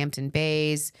Inn in Hampton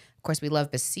Bays. Of course, we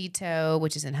love Besito,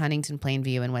 which is in Huntington,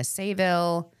 Plainview, and West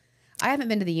Sayville. I haven't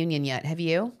been to the Union yet. Have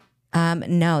you?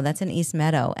 No, that's in East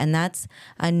Meadow, and that's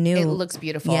a new. It looks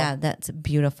beautiful. Yeah, that's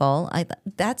beautiful.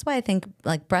 That's why I think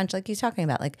like brunch, like you're talking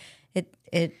about, like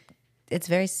it's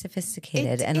very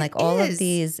sophisticated, and like all of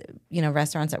these,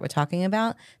 restaurants that we're talking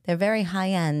about, they're very high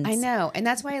end. I know, and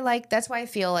that's why I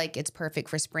feel like it's perfect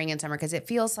for spring and summer because it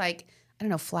feels like I don't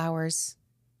know, flowers.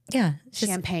 Yeah,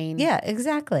 Champagne. Yeah,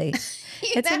 exactly.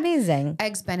 It's amazing.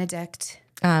 Eggs Benedict.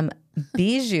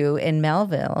 Bijou in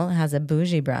Melville has a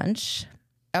bougie brunch.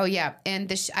 Oh yeah,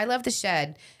 and I love the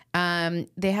Shed.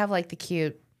 They have like the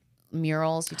cute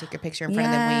murals. You take your picture in front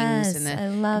of the wings and I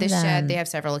love the them. Shed. They have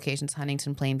several locations: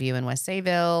 Huntington, Plainview, and West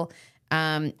Sayville.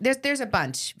 There's a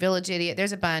bunch. Village Idiot.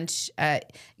 There's a bunch.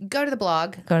 Go to the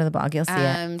blog. Go to the blog. You'll see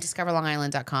it.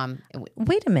 Discoverlongisland.com.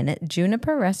 Wait a minute.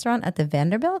 Juniper restaurant at the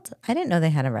Vanderbilt? I didn't know they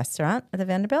had a restaurant at the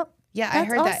Vanderbilt. Yeah, I That's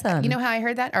heard that. awesome. You know how I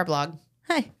heard that? Our blog.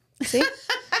 Hi. See?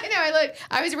 I know.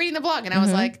 I was reading the blog and I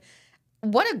was like,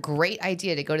 what a great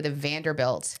idea to go to the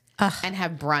Vanderbilt and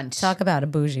have brunch. Talk about a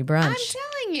bougie brunch. I'm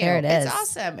telling you. There it is. It's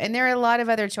awesome. And there are a lot of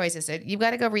other choices. So you've got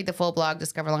to go read the full blog,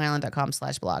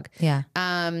 discoverlongisland.com/blog. Yeah.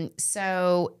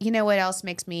 So you know what else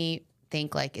makes me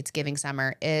think like it's giving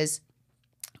summer is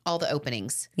all the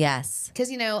openings. Yes. Because,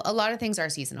 a lot of things are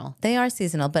seasonal. They are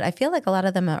seasonal, but I feel like a lot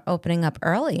of them are opening up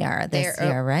earlier this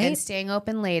year, right? And staying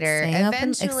open later. Staying open,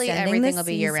 Eventually, extending everything the will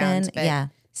be year round. season. But Yeah.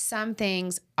 some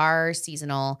things are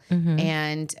seasonal.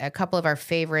 And a couple of our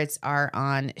favorites are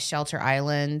on Shelter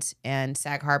Island and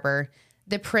Sag Harbor.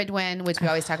 The Pridwin, which we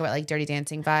always talk about, like Dirty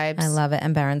Dancing vibes. I love it.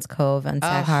 And Barron's Cove and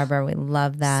Sag Harbor. We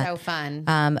love that. So fun.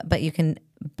 But you can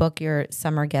book your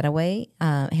summer getaway,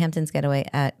 Hampton's getaway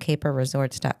at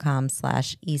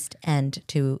caperresorts.com/East End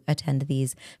to attend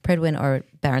these Pridwin or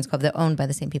Barron's Cove. They're owned by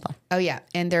the same people. Oh, yeah.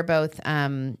 And they're both,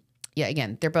 again,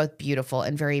 they're both beautiful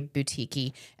and very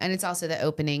boutique-y. And it's also the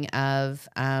opening of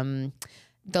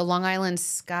the Long Island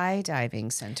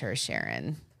Skydiving Center,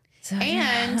 Sharon. So,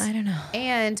 And I don't know.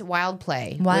 And Wild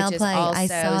Play. Wild which is Play, also I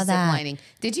saw that. ziplining.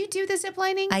 Did you do the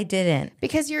ziplining? I didn't.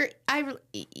 Because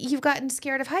you've gotten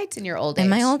scared of heights in your old age. In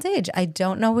my old age, I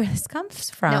don't know where this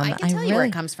comes from. No, I can tell you where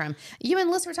it comes from. You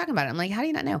and Liz were talking about it. I'm like, how do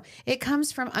you not know? It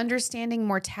comes from understanding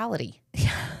mortality.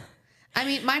 Yeah. I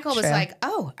mean, Michael was like,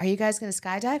 oh, are you guys going to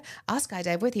skydive? I'll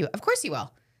skydive with you. Of course you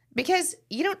will. Because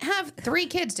you don't have 3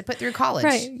 kids to put through college.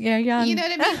 Right. Yeah, young. You know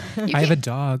what I mean? I have a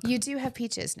dog. You do have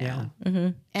Peaches now.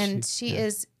 Yeah. And she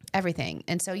is everything.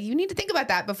 And so you need to think about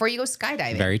that before you go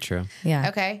skydiving. Very true. Yeah.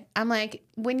 Okay. I'm like,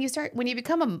 when you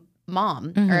become a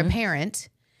mom or a parent,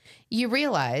 you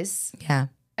realize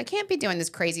I can't be doing this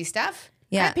crazy stuff.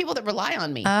 Yeah. I have people that rely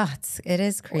on me. It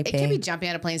is creepy. It can be jumping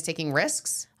out of planes, taking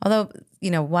risks. Although,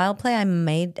 wild play, I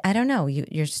don't know.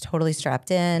 You're just totally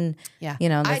strapped in. Yeah. The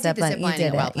I did the zip you lining did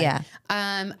at wild it. play. Yeah.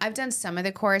 I've done some of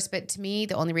the course, but to me,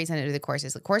 the only reason I do the course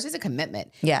is a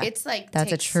commitment. Yeah. It's like,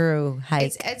 that's a true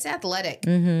hike. It's athletic.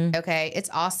 Okay. It's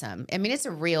awesome. I mean, it's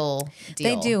a real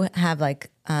deal. They do have like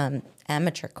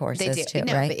amateur courses too,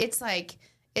 right? But it's like,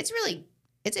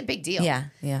 it's a big deal. Yeah.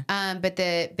 Yeah. But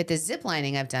the zip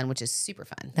lining I've done, which is super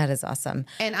fun. That is awesome.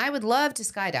 And I would love to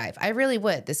skydive. I really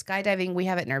would. The skydiving, we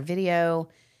have it in our video.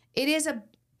 It is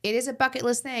a bucket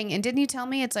list thing. And didn't you tell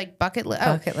me it's like bucket list?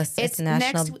 Bucket list. It's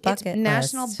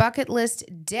National Bucket List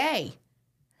Day.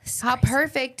 How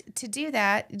perfect to do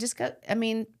that. Just go. I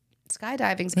mean,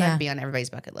 skydiving's got to be on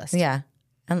everybody's bucket list. Yeah.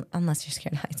 Unless you're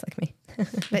scared of heights like me.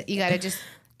 But you got to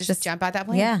just jump out that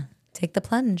plane. Yeah. Take the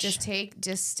plunge. Just take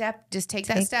that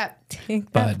step.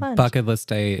 But Bucket List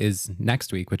Day is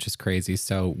next week, which is crazy.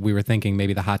 So we were thinking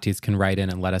maybe the hotties can write in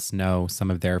and let us know some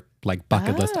of their like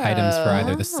bucket list items for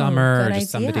either the summer or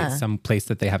just some place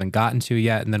that they haven't gotten to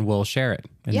yet, and then we'll share it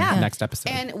in the next episode.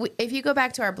 And if you go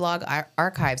back to our blog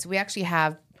archives, we actually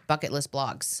have bucket list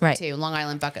blogs too. Long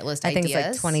Island bucket list ideas. I think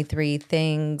it's like 23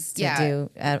 things to do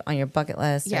on your bucket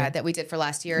list. Yeah, that we did for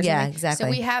last year. Or something. Exactly. So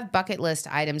we have bucket list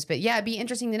items, but it'd be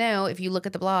interesting to know if you look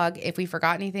at the blog if we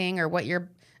forgot anything or what or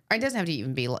it doesn't have to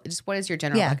even be just what is your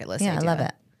general bucket list idea. I love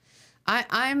it.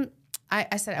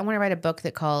 I said I want to write a book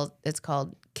that's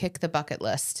called Kick the Bucket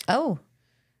List. Oh,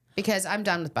 because I'm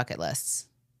done with bucket lists.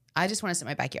 I just want to sit in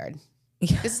my backyard.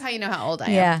 Yeah. This is how you know how old I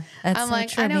am. Yeah, I'm like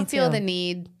true. I don't feel the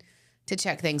need to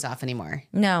check things off anymore.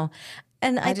 No.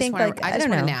 And I think I just don't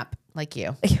want know. to nap like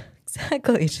you.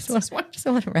 Exactly. Just want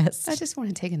to rest. I just want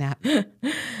to take a nap.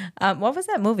 What was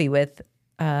that movie with,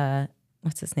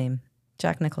 what's his name?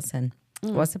 Jack Nicholson.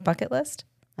 Was it Bucket List?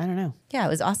 I don't know. Yeah, it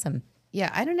was awesome. Yeah,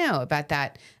 I don't know about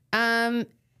that.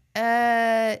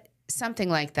 Something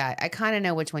like that. I kind of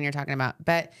know which one you're talking about,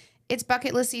 but it's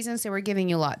bucket list season, so we're giving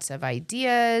you lots of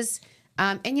ideas.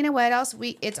 And you know what else?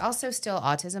 It's also still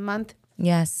Autism Month.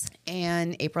 Yes.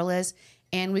 And April is.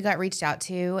 And we got reached out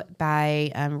to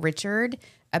by Richard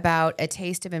about a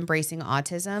taste of embracing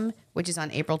autism, which is on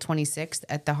April 26th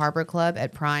at the Harbor Club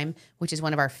at Prime, which is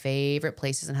one of our favorite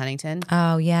places in Huntington.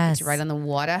 Oh, yes. It's right on the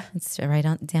water. It's right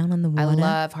down on the water. I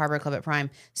love Harbor Club at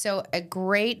Prime. So a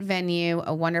great venue,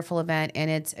 a wonderful event, and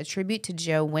it's a tribute to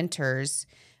Joe Winters.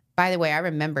 By the way, I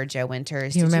remember Joe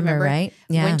Winters. You remember, right?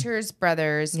 Yeah. Winters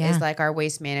Brothers is like our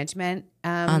waste management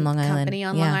on Long company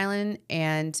Island. on Long Island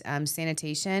and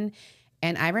sanitation.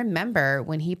 And I remember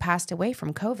when he passed away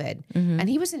from COVID, and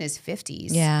he was in his 50s.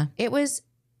 Yeah. It was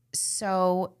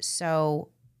so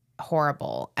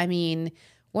horrible. I mean,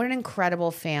 what an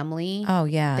incredible family. Oh,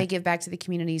 yeah. They give back to the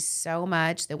community so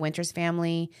much, the Winters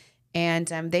family. And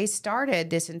they started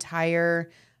this entire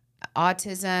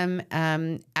autism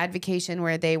advocation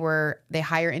where they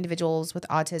hire individuals with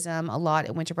autism a lot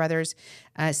at Winter Brothers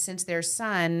since their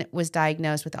son was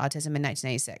diagnosed with autism in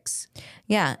 1996.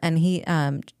 Yeah, and he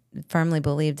firmly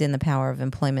believed in the power of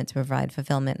employment to provide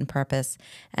fulfillment and purpose.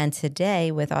 And today,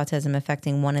 with autism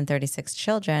affecting 1 in 36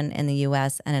 children in the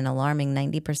U.S. and an alarming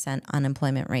 90%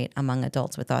 unemployment rate among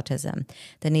adults with autism,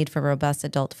 the need for robust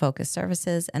adult-focused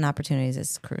services and opportunities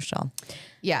is crucial.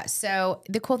 Yeah, so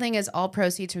the cool thing is all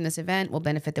proceeds from this event will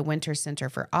benefit the Winter Center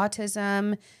for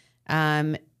Autism.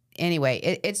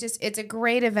 Anyway, it's a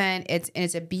great event.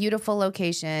 It's a beautiful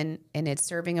location, and it's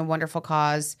serving a wonderful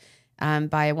cause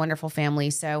by a wonderful family.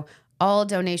 So all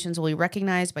donations will be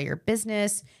recognized by your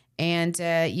business, and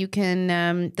you can.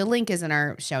 The link is in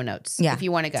our show notes. Yeah, if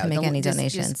you want to go, to make any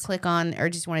donations, just click on or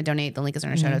just want to donate. The link is in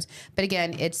our show notes. But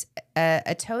again, it's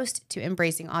a toast to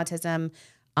embracing autism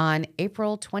on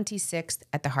April 26th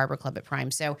at the Harbor Club at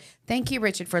Prime. So thank you,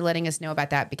 Richard, for letting us know about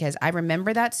that, because I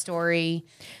remember that story.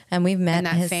 And we've met and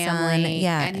that his family,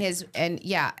 son,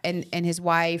 and his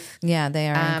wife. Yeah, they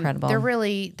are incredible.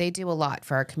 They do a lot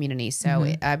for our community.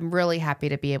 So I'm really happy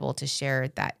to be able to share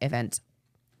that event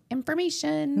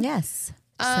information. Yes.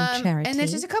 Some charity. And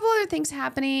there's just a couple other things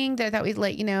happening that I thought we'd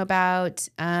let you know about.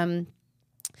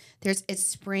 It's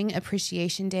Spring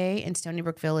Appreciation Day in Stony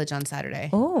Brook Village on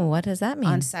Saturday. Oh, what does that mean?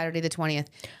 On Saturday the 20th.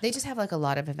 They just have like a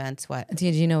lot of events. What?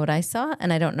 Did you know what I saw?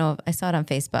 And I don't know if I saw it on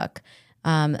Facebook.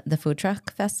 The Food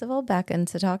Truck Festival back in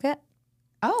Setauket.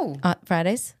 Oh.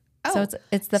 Fridays. Oh. So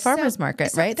it's the farmer's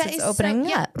market, right? So it's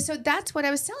opening up. So that's what I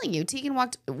was telling you. Tegan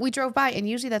we drove by, and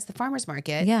usually that's the farmer's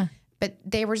market. Yeah. but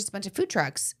they were just a bunch of food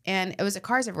trucks, and it was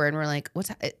cars everywhere. And we're like,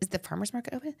 is the farmer's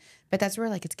market open? But that's where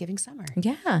like it's giving summer.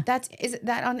 Yeah. Is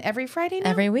that on every Friday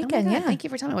now? Every weekend, Oh my God, yeah. Thank you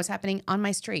for telling me what's happening on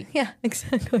my street. Yeah,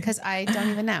 exactly. Because I don't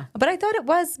even know. But I thought it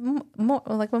was more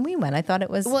like when we went, I thought it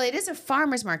was. Well, it is a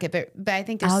farmer's market, but I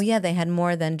think there's. Oh, yeah. They had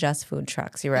more than just food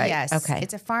trucks. You're right. Yes. Okay.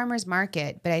 It's a farmer's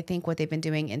market, but I think what they've been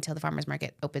doing until the farmer's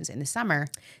market opens in the summer,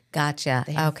 Gotcha.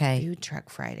 they have Okay. food truck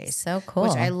Fridays. So cool.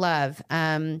 Which I love.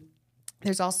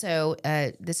 There's also,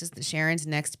 this is Sharon's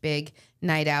next big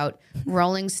night out,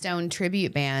 Rolling Stone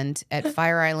tribute band at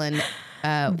Fire Island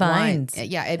Vines. Wine.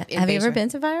 Yeah. Have you ever been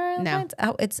to Fire Island? No. Vines?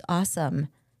 Oh, it's awesome.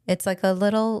 It's like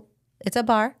it's a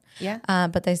bar. Yeah.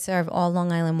 But they serve all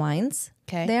Long Island wines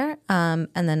there, and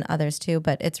then others too.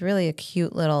 But it's really a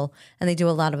cute little, and they do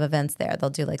a lot of events there.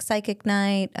 They'll do like psychic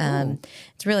night.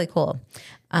 It's really cool.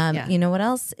 You know what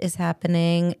else is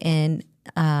happening in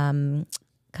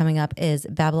coming up is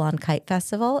Babylon Kite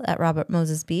Festival at Robert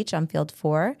Moses Beach on Field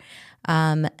 4.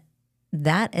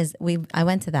 That is I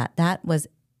went to that. That was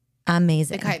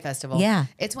amazing. The Kite Festival. Yeah.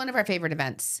 It's one of our favorite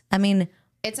events. I mean,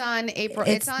 It's on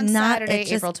Saturday,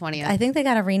 April 20th. I think they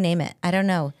got to rename it. I don't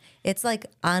know. It's like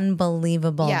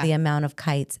unbelievable the amount of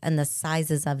kites and the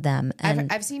sizes of them.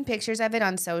 And I've seen pictures of it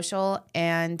on social,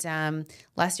 and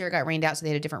last year it got rained out, so they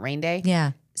had a different rain day.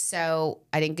 yeah, So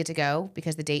I didn't get to go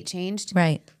because the date changed.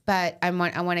 right. But I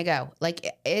want to go.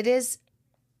 Like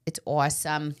it's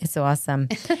awesome. It's awesome.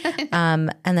 And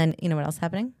then you know what else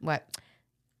happening? What?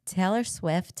 Taylor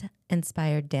Swift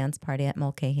inspired dance party at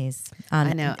Mulcahy's on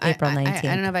I know. April 19th. I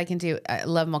don't know if I can do. I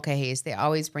love Mulcahy's. They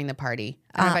always bring the party.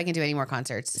 I don't know if I can do any more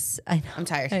concerts. I know. I'm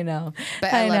tired. I know.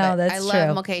 But I love it. That's I true.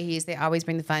 love Mulcahy's. They always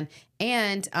bring the fun.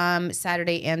 And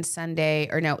Saturday and Sunday,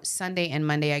 Sunday and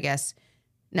Monday, I guess.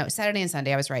 No, Saturday and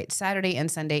Sunday. I was right. Saturday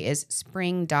and Sunday is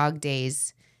Spring Dog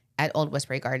Days at Old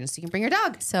Westbury Gardens. So you can bring your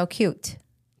dog. So cute.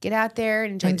 Get out there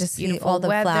and enjoy And this just see beautiful all the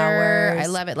weather. flowers. I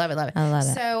love it, love it, love it. I love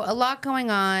it. So a lot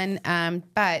going on.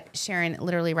 But Sharon,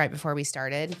 literally right before we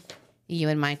started, you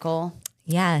and Michael.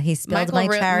 Yeah, he spilled my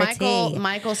charity.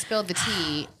 Michael spilled the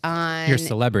tea on Your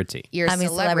celebrity.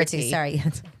 celebrity. Sorry,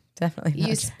 yes, definitely.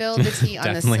 You spilled the tea on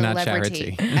the Definitely not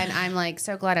celebrity. charity. And I'm like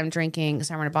so glad I'm drinking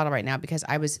summer in a bottle right now because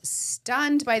I was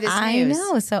stunned by this I news.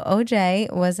 know. So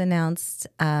OJ was announced.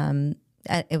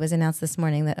 It was announced this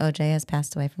morning that OJ has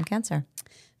passed away from cancer.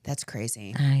 That's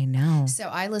crazy. I know. So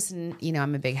I listen,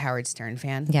 I'm a big Howard Stern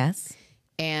fan. Yes.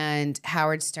 And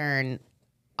Howard Stern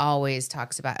always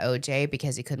talks about OJ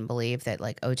because he couldn't believe that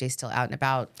like OJ's still out and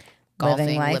about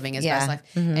golfing, living his best life.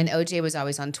 Mm-hmm. And OJ was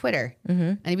always on Twitter. Mm-hmm.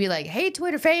 And he'd be like, hey,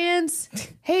 Twitter fans.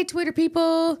 Hey, Twitter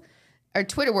people. Or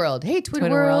Twitter world. Hey, Twitter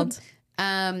world.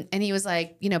 And he was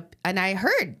like, and I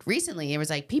heard recently, it was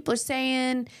like, people are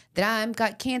saying that I've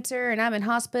got cancer and I'm in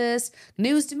hospice.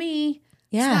 News to me.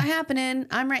 Yeah. It's not happening.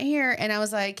 I'm right here. And I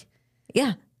was like,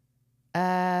 yeah.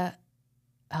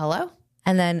 Hello?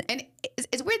 And then And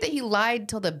it's weird that he lied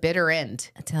till the bitter end.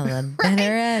 till the bitter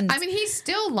end. I mean, he's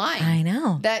still lying. I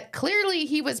know. That clearly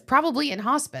he was probably in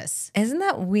hospice. Isn't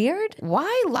that weird?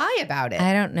 Why lie about it?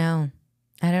 I don't know.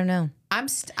 I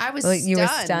was Well, stunned. you were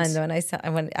stunned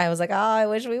when I was like, oh, I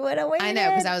wish we would have waited. I know,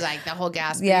 because I was like, the whole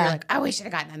gasp. Yeah. You're like, oh, we should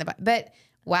have gotten on the bus. But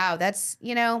wow, that's,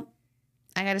 I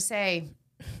got to say,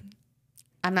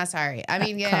 I'm not sorry. I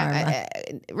mean,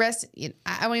 rest.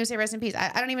 I won't even say rest in peace.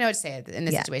 I don't even know what to say in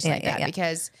a situation like that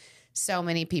because so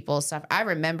many people suffer. I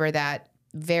remember that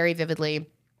very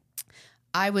vividly.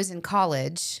 I was in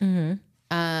college during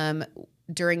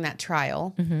that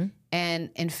trial, and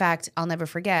in fact, I'll never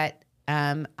forget.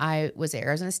 I was at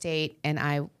Arizona State, and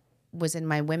I was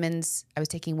in I was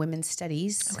taking women's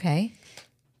studies. Okay.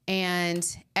 And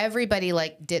everybody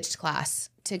like ditched class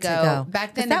to go.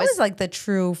 Back then, that was like the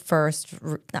true first.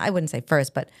 I wouldn't say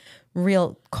first, but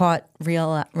real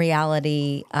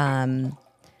reality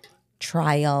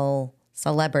trial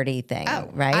celebrity thing,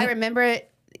 right? I remember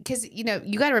it because you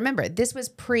got to remember this was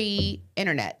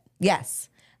pre-internet. Yes.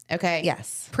 Okay.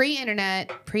 Yes.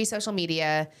 Pre-internet, pre-social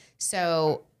media.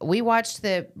 So we watched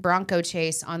the Bronco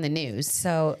chase on the news.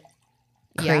 So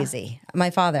crazy. My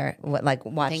father watched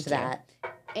Thank that.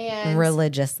 And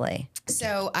religiously.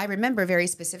 So I remember very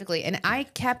specifically, and I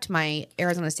kept my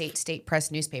Arizona State Press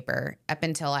newspaper up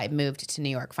until I moved to New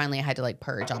York. Finally, I had to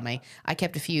purge all I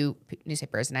kept a few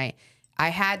newspapers, and I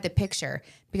had the picture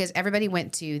because everybody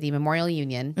went to the Memorial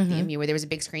Union, the MU, where there was a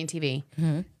big screen TV,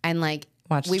 and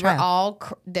we were all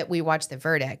we watched the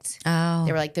verdict. Oh,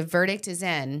 they were like, the verdict is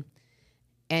in,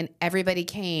 and everybody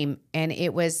came, and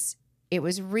it was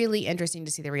really interesting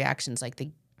to see the reactions, like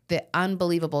the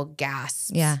unbelievable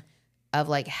gasps of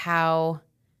how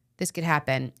this could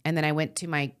happen. And then I went to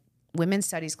my women's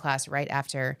studies class right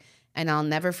after, And I'll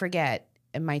never forget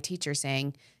my teacher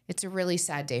saying, it's a really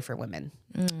sad day for women,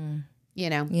 you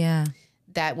know? Yeah.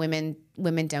 That women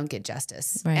don't get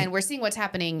justice. Right. And we're seeing what's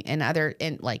happening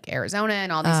in like Arizona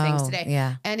and all these things today.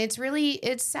 Yeah. And it's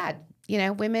sad. You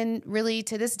know, women really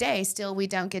to this day, still, we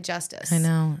don't get justice. I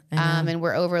know. And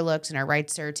we're overlooked and our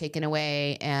rights are taken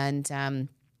away. And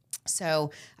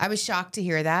so I was shocked to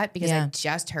hear that because I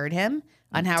just heard him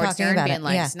on Howard Stern being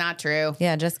like, it's not true.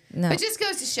 Yeah, just no. It just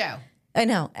goes to show. I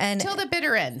know. And till the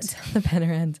bitter end. Till the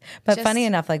bitter end. But funny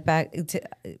enough, like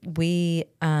we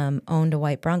owned a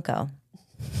white Bronco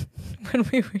when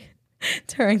we were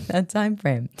during that time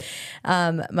frame.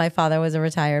 My father was a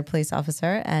retired police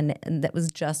officer, and that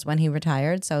was just when he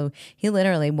retired. So he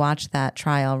literally watched that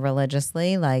trial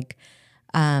religiously. Like,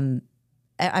 I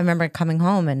remember coming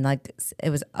home and like it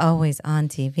was always on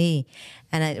TV,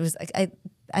 and it was like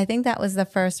I think that was the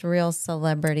first real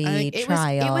celebrity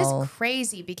trial. It was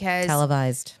crazy because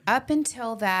televised. Up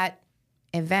until that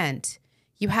event,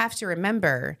 you have to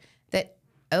remember that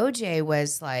OJ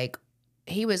was like.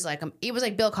 He was like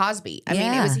Bill Cosby. I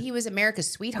mean, he was America's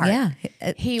sweetheart. Yeah,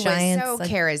 he was so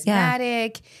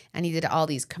charismatic, and he did all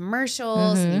these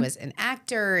commercials. And he was an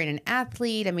actor and an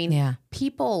athlete. I mean,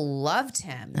 people loved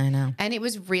him. I know, and it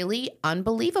was really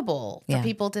unbelievable for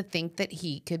people to think that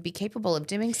he could be capable of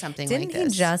doing something like this.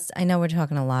 Didn't he just? I know we're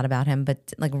talking a lot about him,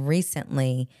 but like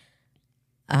recently,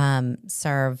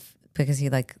 serve because he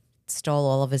like stole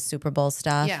all of his Super Bowl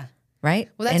stuff. Yeah.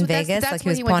 Right? Well, that's in Vegas, that's like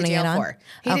what he was went to pawning it jail on? for.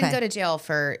 He didn't go to jail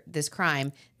for this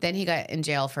crime. Then he got in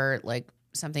jail for like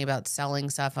something about selling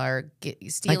stuff or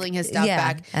stealing his stuff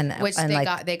back, which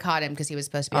they caught him because he was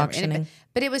supposed to be auctioning.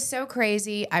 But it was so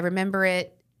crazy. I remember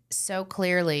it so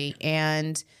clearly.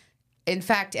 And in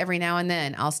fact, every now and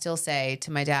then I'll still say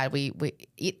to my dad, and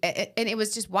it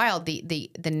was just wild,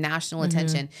 the national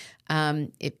attention.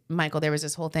 Michael, there was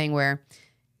this whole thing where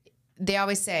they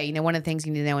always say, you know, one of the things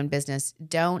you need to know in business,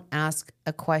 don't ask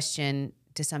a question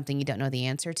to something you don't know the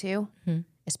answer to,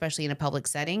 especially in a public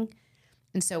setting.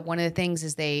 And so one of the things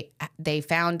is they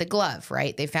found the glove,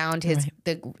 right? They found his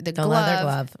the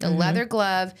leather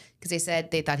glove, because they said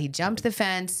they thought he jumped the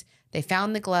fence. They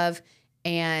found the glove,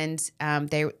 and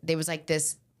there was like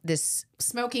this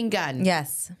smoking gun.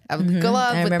 Yes, a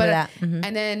glove. I remember that.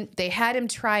 And then they had him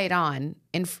try it on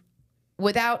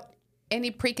without any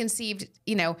preconceived,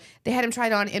 you know, they had him try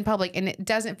it on in public and it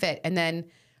doesn't fit. And then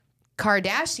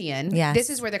Kardashian, this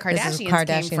is where the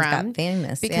Kardashians came from. Got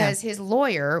famous, because his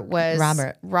lawyer was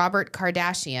Robert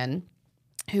Kardashian,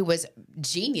 who was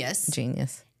genius.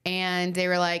 And they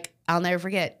were like, I'll never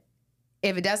forget,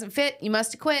 if it doesn't fit, you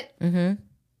must acquit.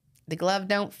 The glove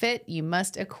don't fit, you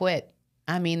must acquit.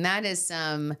 I mean, that is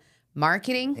some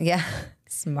marketing. Yeah,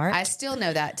 smart. I still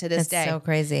know that to this day. It's so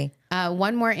crazy.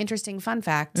 One more interesting fun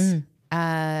fact.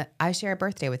 I share a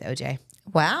birthday with OJ.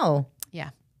 Wow. Yeah.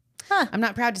 Huh. I'm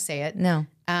not proud to say it. No.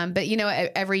 But you know,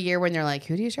 every year when they're like,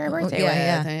 who do you share a birthday with?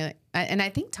 Yeah. And I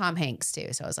think Tom Hanks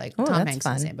too. So I was like, Tom Hanks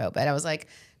in the same boat. But I was like,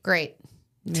 great.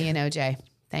 Me and OJ.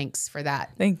 Thanks for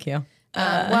that. Thank you.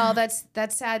 Well, that's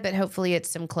sad, but hopefully it's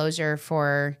some closure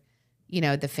for, you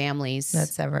know, the families that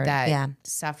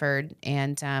suffered.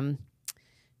 And,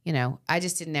 you know, I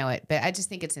just didn't know it, but I just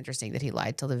think it's interesting that he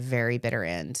lied till the very bitter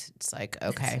end. It's like,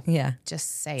 okay,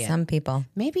 just say it. Some people.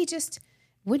 Maybe just,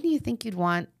 wouldn't you think you'd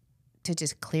want to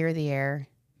just clear the air?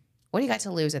 What do you got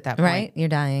to lose at that point? Right, you're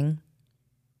dying.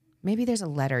 Maybe there's a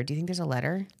letter. Do you think there's a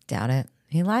letter? Doubt it.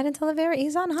 He lied until the very.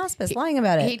 He's on hospice, lying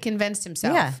about it. He convinced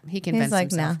himself. Yeah, he convinced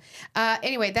himself. No.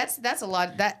 Anyway, that's a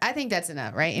lot. That I think that's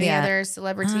enough, right? Any other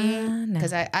celebrity?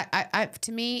 Because I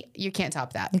to me, you can't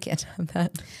top that. You can't top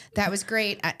that. That was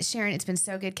great, Sharon. It's been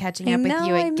so good catching up with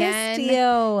you again. I missed you.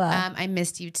 I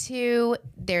missed you too.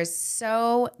 There's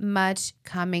so much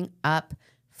coming up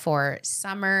for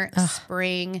summer,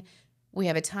 spring. We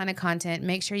have a ton of content.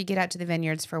 Make sure you get out to the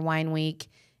vineyards for Wine Week.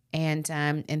 And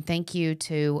thank you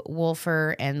to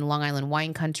Wölffer and Long Island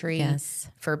Wine Country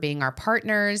for being our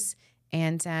partners.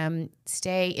 And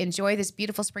enjoy this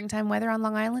beautiful springtime weather on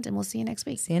Long Island. And we'll see you next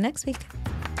week. See you next week.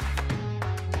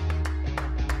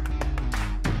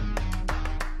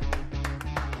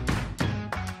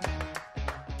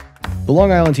 The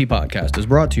Long Island Tea Podcast is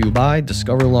brought to you by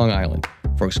Discover Long Island.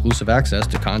 For exclusive access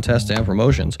to contests and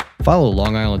promotions, follow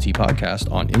Long Island Tea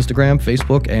Podcast on Instagram,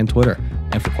 Facebook, and Twitter.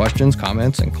 And for questions,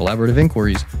 comments, and collaborative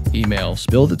inquiries, email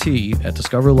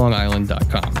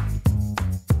spillthetea@discoverlongisland.com.